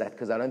burst that,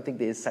 because I don't think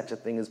there is such a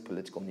thing as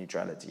political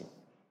neutrality.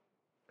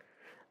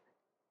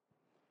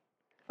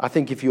 I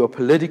think if you are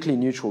politically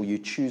neutral, you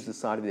choose the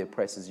side of the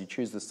oppressors, you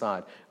choose the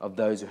side of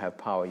those who have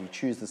power, you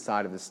choose the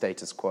side of the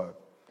status quo.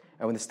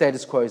 And when the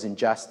status quo is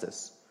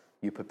injustice,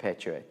 you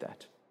perpetuate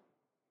that.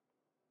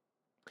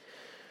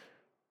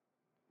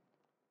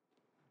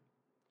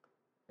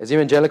 As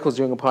evangelicals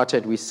during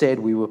apartheid, we said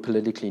we were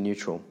politically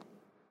neutral,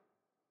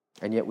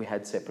 and yet we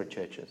had separate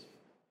churches.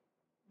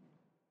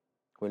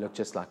 We looked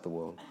just like the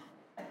world.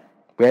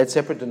 We had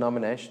separate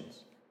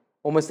denominations.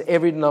 Almost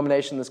every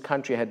denomination in this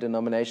country had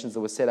denominations that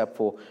were set up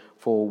for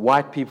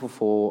white people,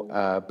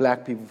 for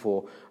black people,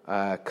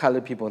 for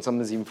colored people, and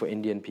sometimes even for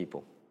Indian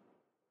people.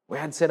 We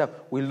had set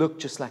up, we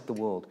looked just like the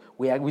world.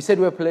 We said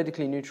we were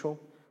politically neutral,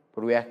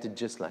 but we acted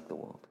just like the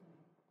world.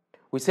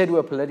 We said we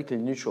were politically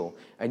neutral,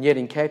 and yet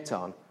in Cape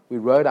Town, we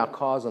rode our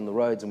cars on the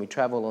roads and we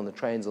traveled on the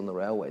trains on the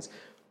railways.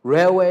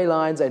 Railway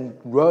lines and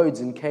roads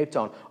in Cape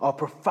Town are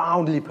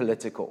profoundly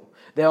political.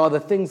 They are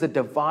the things that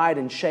divide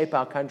and shape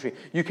our country.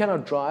 You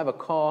cannot drive a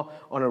car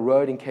on a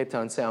road in Cape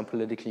Town and say, I'm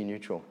politically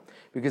neutral,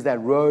 because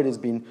that road has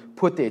been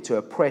put there to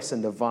oppress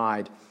and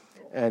divide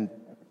and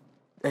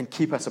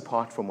keep us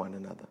apart from one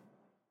another.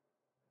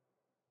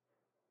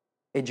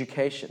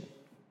 Education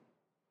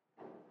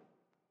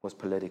was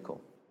political.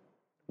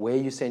 Where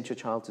you sent your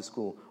child to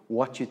school,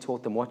 what you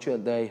taught them,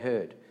 they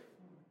heard.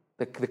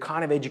 The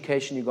kind of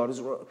education you got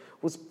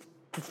was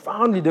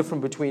profoundly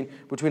different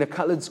between a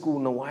colored school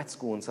and a white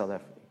school in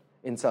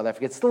South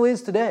Africa. It still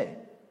is today.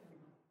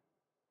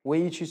 Where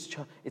you choose to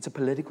child, it's a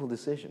political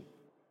decision.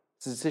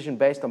 It's a decision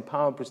based on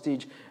power,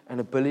 prestige, and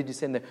ability to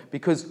send them.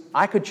 Because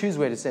I could choose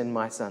where to send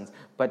my sons,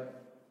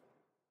 but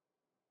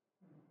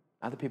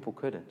other people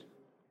couldn't.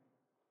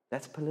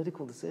 That's a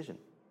political decision.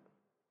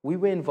 We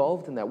were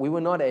involved in that. We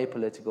were not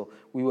apolitical.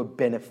 We were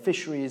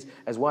beneficiaries.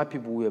 As white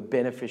people, we were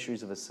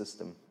beneficiaries of a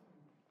system.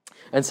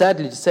 And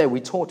sadly to say,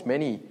 we taught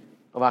many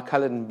of our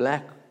colored and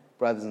black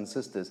brothers and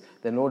sisters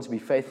that in order to be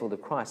faithful to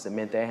Christ, it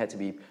meant they had to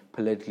be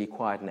politically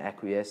quiet and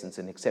acquiescence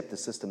and accept the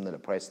system that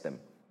oppressed them.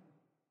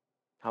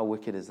 How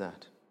wicked is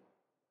that?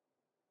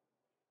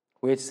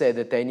 We had to say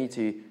that they need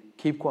to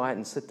keep quiet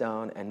and sit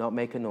down and not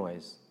make a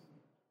noise,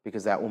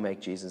 because that will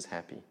make Jesus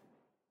happy.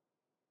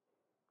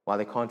 While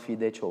they can't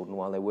feed their children,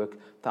 while they work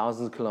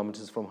thousands of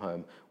kilometers from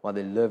home, while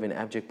they live in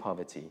abject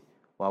poverty,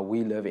 while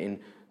we live in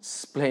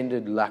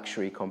splendid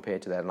luxury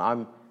compared to that. And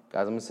I'm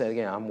going to say it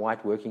again, I'm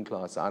white, working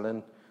class. I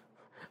don't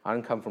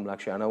come from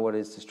luxury. I know what it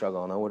is to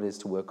struggle. I know what it is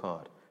to work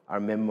hard. I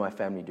remember my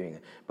family doing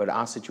it. But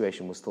our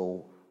situation was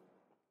still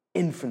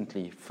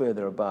infinitely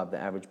further above the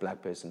average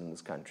black person in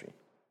this country.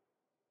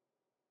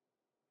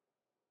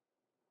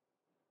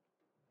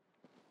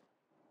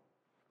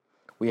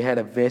 We had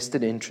a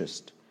vested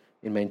interest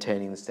in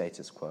maintaining the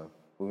status quo.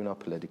 We were not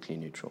politically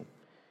neutral.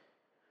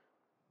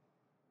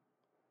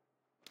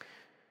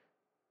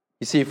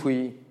 You see, if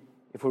we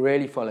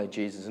really followed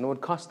Jesus, and it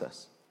would cost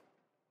us,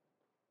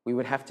 we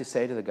would have to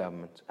say to the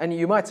government, and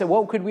you might say,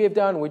 what could we have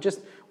done? We're just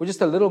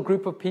a little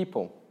group of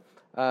people.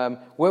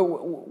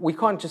 We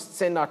can't just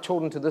send our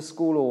children to this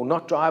school or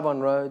not drive on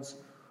roads.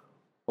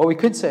 Well, we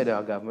could say to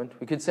our government,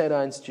 we could say to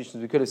our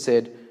institutions, we could have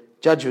said,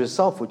 judge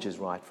yourself which is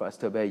right, for us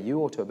to obey you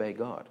or to obey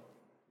God.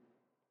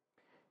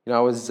 You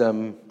know,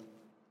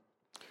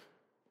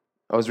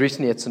 I was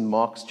recently at St.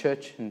 Mark's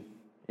Church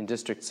in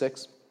District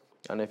 6. I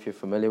don't know if you're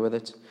familiar with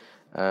it.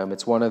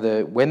 It's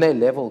when they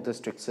leveled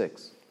District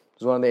 6, it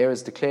was one of the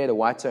areas declared a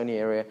whites-only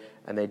area,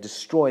 and they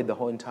destroyed the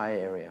whole entire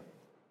area,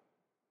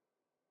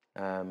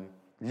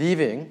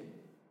 leaving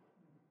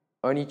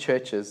only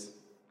churches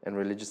and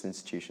religious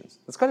institutions.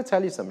 That's got to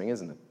tell you something,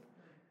 isn't it?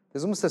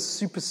 There's almost a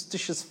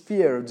superstitious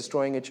fear of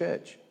destroying a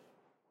church.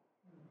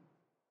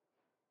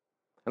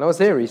 And I was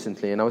there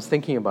recently, and I was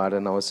thinking about it,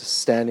 and I was just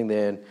standing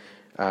there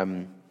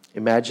and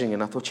imagining,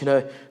 and I thought,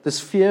 this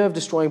fear of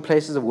destroying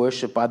places of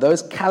worship by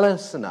those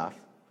callous enough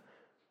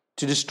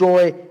to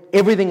destroy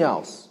everything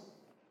else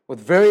with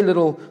very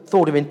little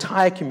thought of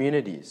entire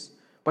communities,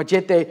 but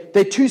yet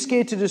they're too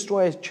scared to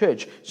destroy a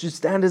church, should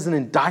stand as an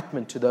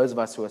indictment to those of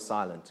us who are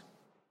silent.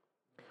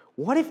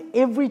 What if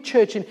every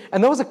church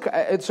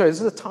this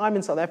is a time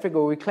in South Africa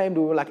where we claimed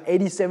we were like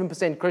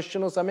 87%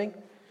 Christian or something.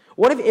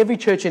 What if every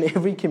church in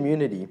every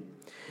community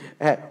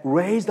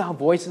raised our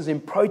voices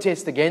in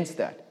protest against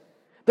that?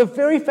 The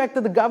very fact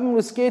that the government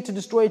was scared to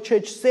destroy a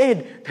church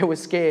said they were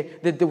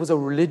scared, that there was a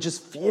religious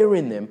fear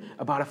in them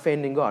about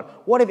offending God.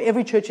 What if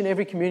every church in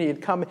every community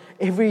had come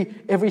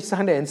every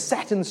Sunday and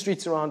sat in the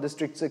streets around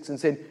District 6 and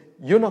said,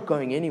 you're not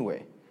going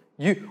anywhere?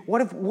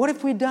 What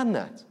if we'd done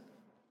that?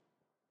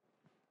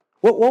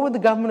 What would the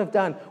government have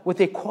done with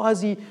their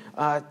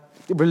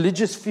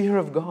quasi-religious fear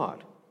of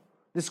God?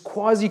 This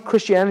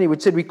quasi-Christianity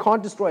which said we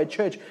can't destroy a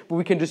church, but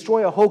we can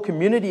destroy a whole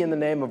community in the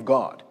name of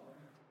God.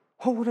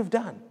 What would have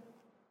done?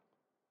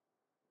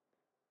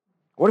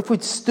 What if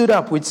we'd stood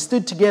up, we'd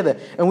stood together,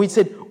 and we'd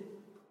said,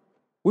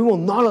 we will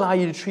not allow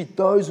you to treat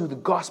those who the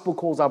gospel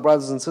calls our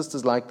brothers and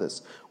sisters like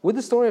this? Would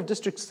the story of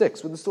District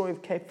 6, would the story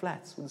of Cape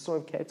Flats, would the story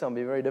of Cape Town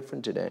be very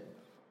different today?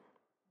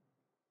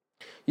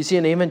 You see,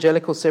 an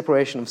evangelical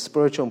separation of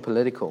spiritual and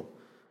political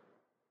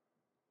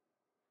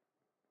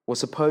was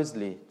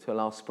supposedly to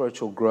allow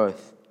spiritual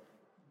growth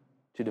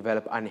to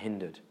develop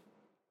unhindered,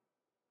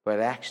 but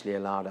it actually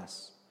allowed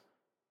us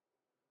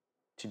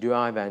to do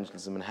our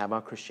evangelism and have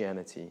our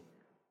Christianity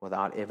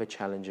without ever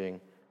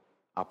challenging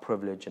our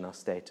privilege and our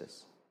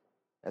status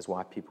as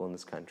white people in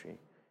this country.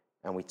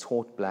 And we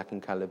taught black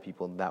and colored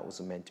people that was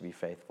meant to be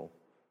faithful.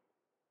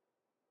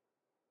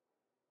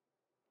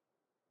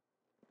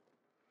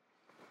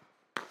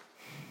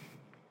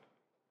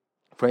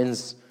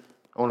 Friends,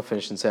 I want to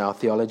finish and say our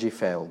theology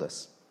failed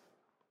us.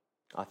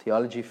 Our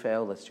theology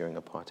failed us during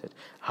apartheid.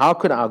 How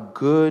could our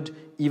good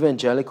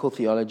evangelical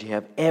theology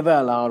have ever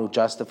allowed or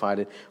justified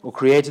it or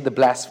created the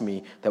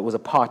blasphemy that was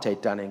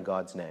apartheid done in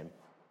God's name?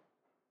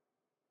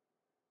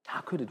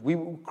 How could it? We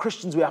were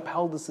Christians, we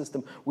upheld the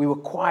system. We were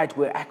quiet,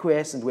 we were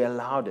acquiescent, we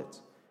allowed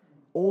it.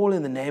 All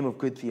in the name of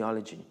good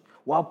theology.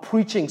 While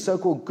preaching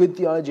so-called good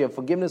theology of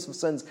forgiveness of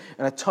sins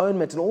and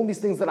atonement and all these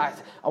things that I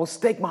will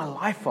stake my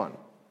life on.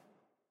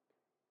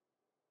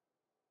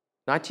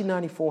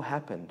 1994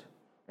 happened.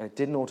 And it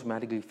didn't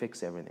automatically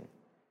fix everything.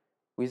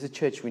 We as a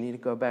church, we need to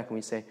go back and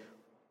we say,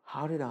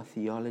 how did our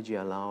theology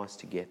allow us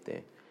to get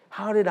there?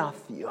 How did our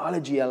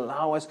theology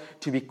allow us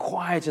to be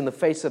quiet in the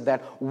face of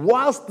that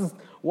whilst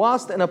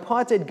an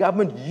apartheid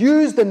government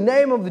used the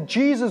name of the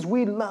Jesus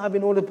we love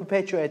in order to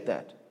perpetuate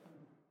that?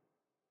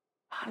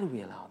 How did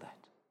we allow that?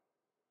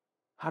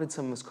 How did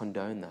some of us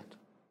condone that?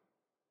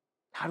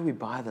 How do we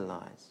buy the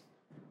lies?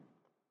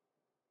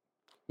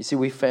 You see,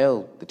 we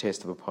failed the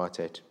test of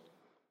apartheid.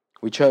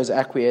 We chose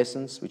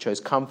acquiescence, we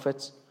chose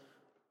comfort,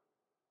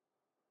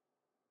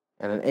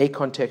 and an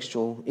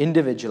acontextual,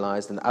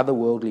 individualized, and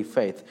otherworldly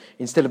faith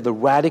instead of the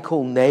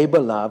radical neighbor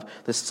love,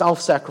 the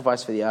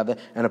self-sacrifice for the other,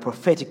 and a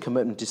prophetic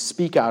commitment to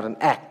speak out and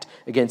act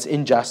against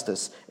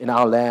injustice in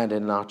our land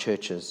and in our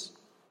churches.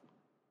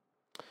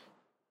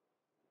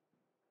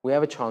 We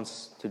have a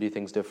chance to do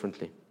things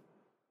differently,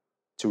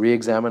 to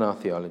re-examine our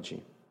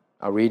theology,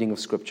 our reading of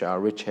Scripture,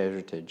 our rich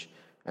heritage,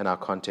 and our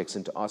context,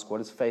 and to ask, what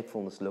does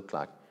faithfulness look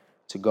like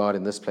to God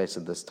in this place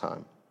at this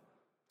time?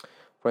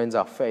 Friends,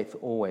 our faith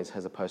always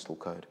has a postal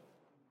code.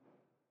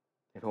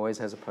 It always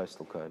has a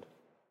postal code.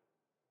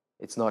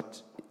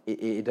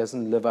 It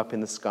doesn't live up in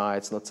the sky.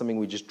 It's not something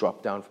we just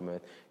drop down from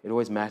earth. It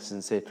always matters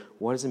and says,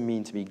 what does it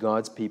mean to be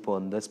God's people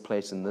in this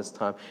place and this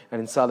time? And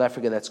in South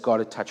Africa, that's got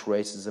to touch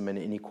racism and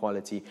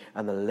inequality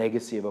and the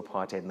legacy of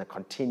apartheid and the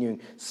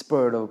continuing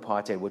spirit of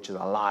apartheid, which is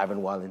alive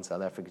and well in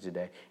South Africa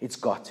today. It's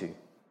got to.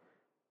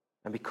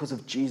 And because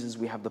of Jesus,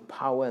 we have the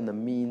power and the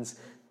means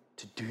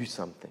to do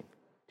something,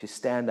 to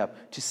stand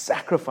up, to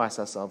sacrifice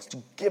ourselves, to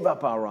give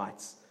up our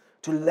rights,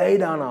 to lay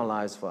down our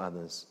lives for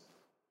others.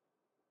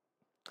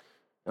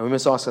 And we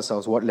must ask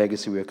ourselves what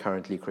legacy we are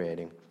currently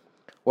creating.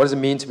 What does it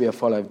mean to be a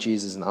follower of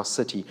Jesus in our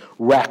city,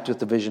 racked with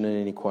division and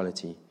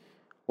inequality?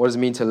 What does it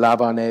mean to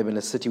love our neighbor in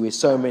a city where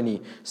so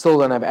many still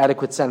don't have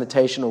adequate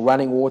sanitation or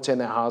running water in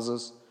their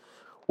houses?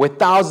 Where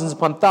thousands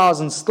upon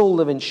thousands still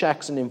live in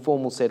shacks and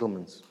informal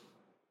settlements?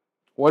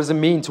 What does it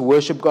mean to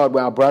worship God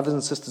where our brothers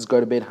and sisters go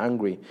to bed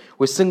hungry?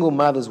 Where single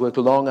mothers work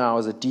long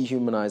hours at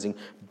dehumanizing,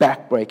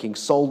 backbreaking,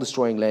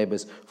 soul-destroying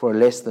labors for a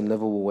less than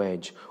livable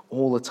wage,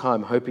 all the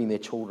time hoping their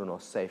children are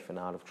safe and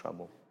out of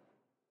trouble?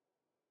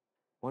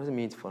 What does it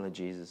mean to follow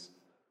Jesus?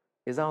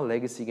 Is our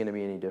legacy going to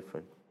be any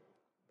different?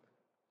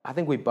 I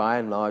think we, by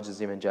and large,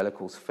 as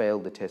evangelicals,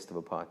 failed the test of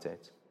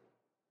apartheid.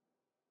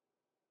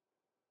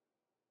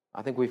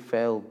 I think we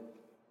failed,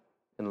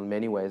 in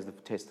many ways, the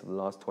test of the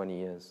last 20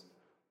 years.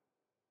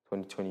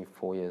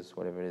 24 years,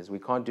 whatever it is. We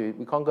can't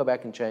go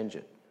back and change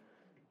it.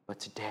 But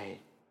today,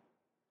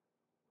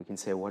 we can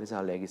say, what is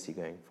our legacy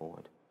going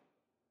forward?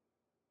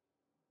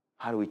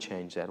 How do we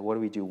change that? What do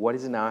we do? What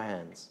is in our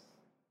hands?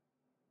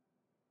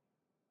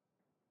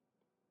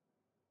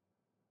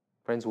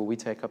 Friends, will we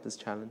take up this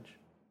challenge?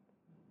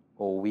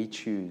 Or will we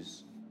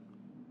choose,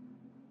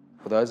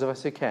 for those of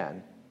us who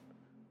can,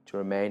 to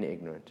remain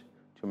ignorant,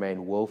 to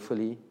remain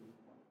willfully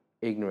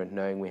ignorant,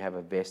 knowing we have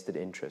a vested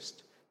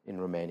interest in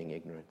remaining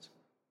ignorant?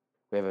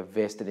 We have a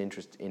vested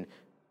interest in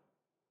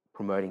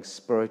promoting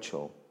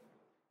spiritual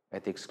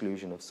at the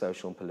exclusion of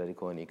social and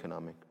political and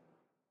economic.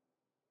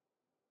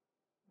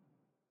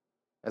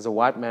 As a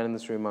white man in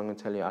this room, I'm going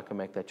to tell you, I can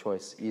make that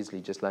choice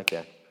easily, just like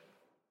that.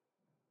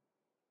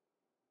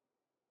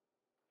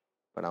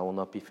 But I will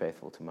not be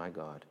faithful to my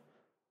God,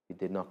 who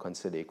did not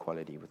consider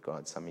equality with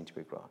God something to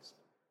be grasped,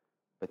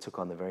 but took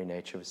on the very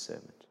nature of a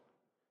servant,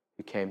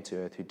 who came to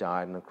earth, who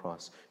died on a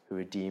cross, who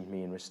redeemed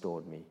me and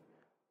restored me,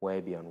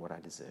 way beyond what I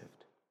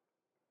deserved.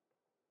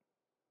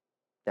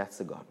 That's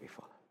the God we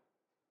follow.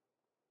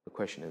 The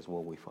question is,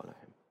 will we follow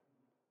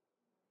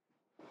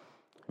him?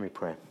 Let me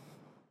pray.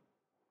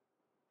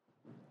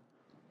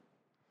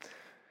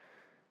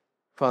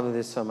 Father,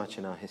 there's so much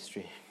in our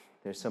history.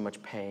 There's so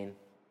much pain.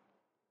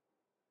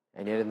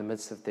 And yet in the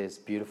midst of there's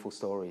beautiful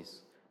stories.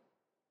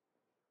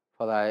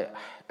 Father,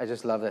 I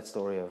just love that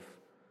story of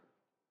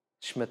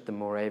Schmidt, the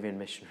Moravian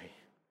missionary.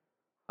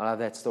 I love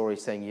that story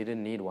saying you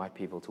didn't need white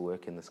people to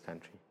work in this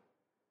country.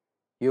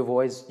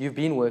 You've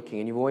been working,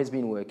 and you've always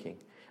been working.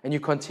 And you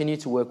continue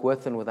to work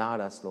with and without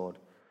us, Lord.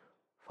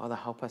 Father,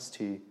 help us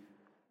to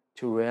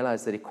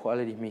realize that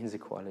equality means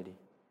equality.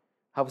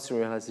 Help us to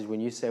realize that when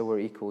you say we're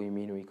equal, you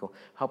mean we're equal.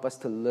 Help us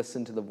to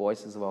listen to the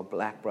voices of our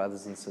black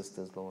brothers and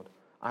sisters, Lord.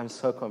 I'm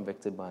so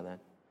convicted by that.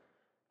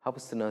 Help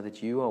us to know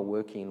that you are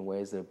working in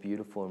ways that are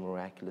beautiful and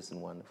miraculous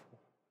and wonderful.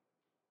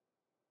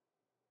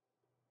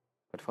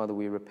 But Father,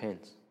 we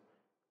repent.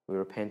 We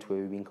repent where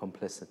we've been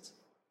complicit.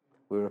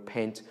 We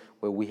repent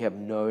where we have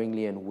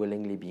knowingly and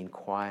willingly been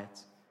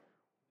quiet.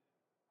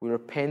 We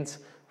repent,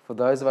 For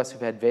those of us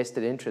who've had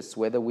vested interests,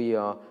 whether we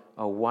are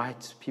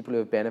white people who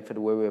have benefited,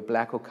 whether we're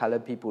black or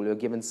colored people who are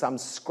given some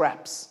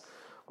scraps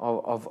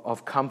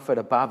of comfort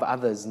above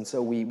others, and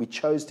so we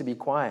chose to be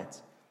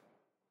quiet.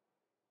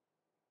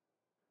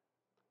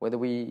 Whether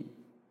we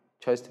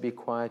chose to be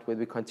quiet, whether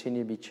we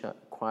continue to be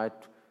quiet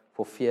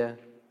for fear,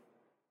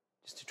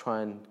 just to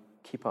try and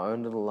keep our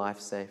own little life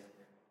safe.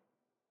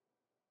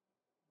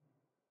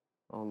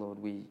 Oh Lord,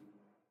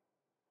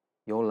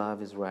 your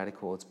love is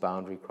radical, it's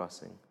boundary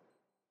crossing.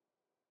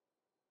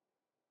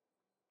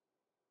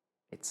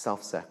 It's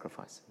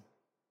self-sacrificing.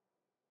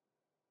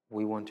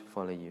 We want to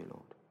follow you,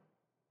 Lord.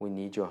 We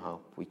need your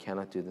help. We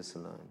cannot do this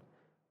alone.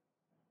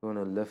 We want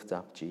to lift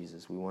up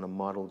Jesus. We want to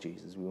model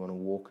Jesus. We want to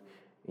walk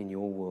in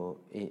your world.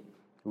 We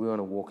want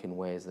to walk in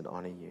ways that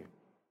honor you.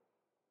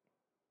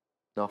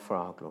 Not for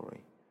our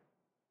glory,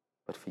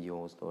 but for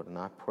yours, Lord. And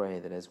I pray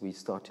that as we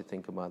start to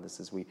think about this,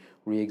 as we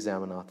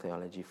re-examine our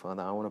theology,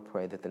 Father, I want to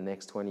pray that the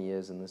next 20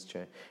 years in this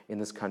church, in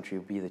this country,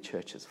 will be the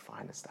church's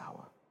finest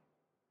hour.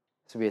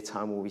 This will be a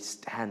time where we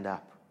stand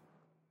up,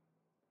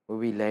 where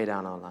we lay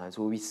down our lives,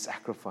 where we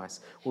sacrifice,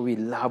 where we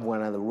love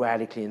one another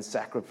radically and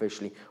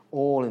sacrificially,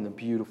 all in the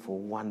beautiful,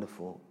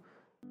 wonderful,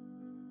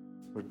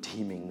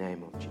 redeeming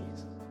name of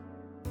Jesus.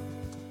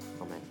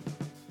 Amen.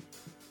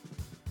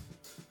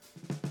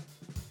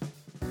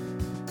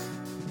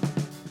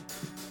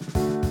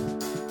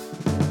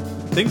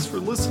 Thanks for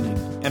listening,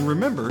 and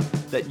remember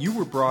that you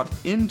were brought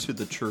into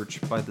the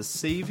church by the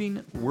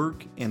saving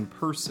work and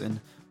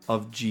person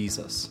of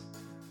Jesus.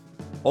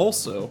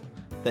 Also,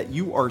 that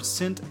you are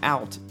sent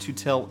out to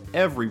tell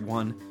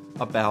everyone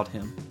about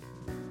him.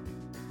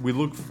 We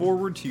look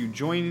forward to you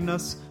joining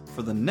us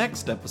for the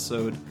next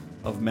episode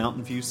of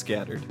Mountain View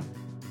Scattered.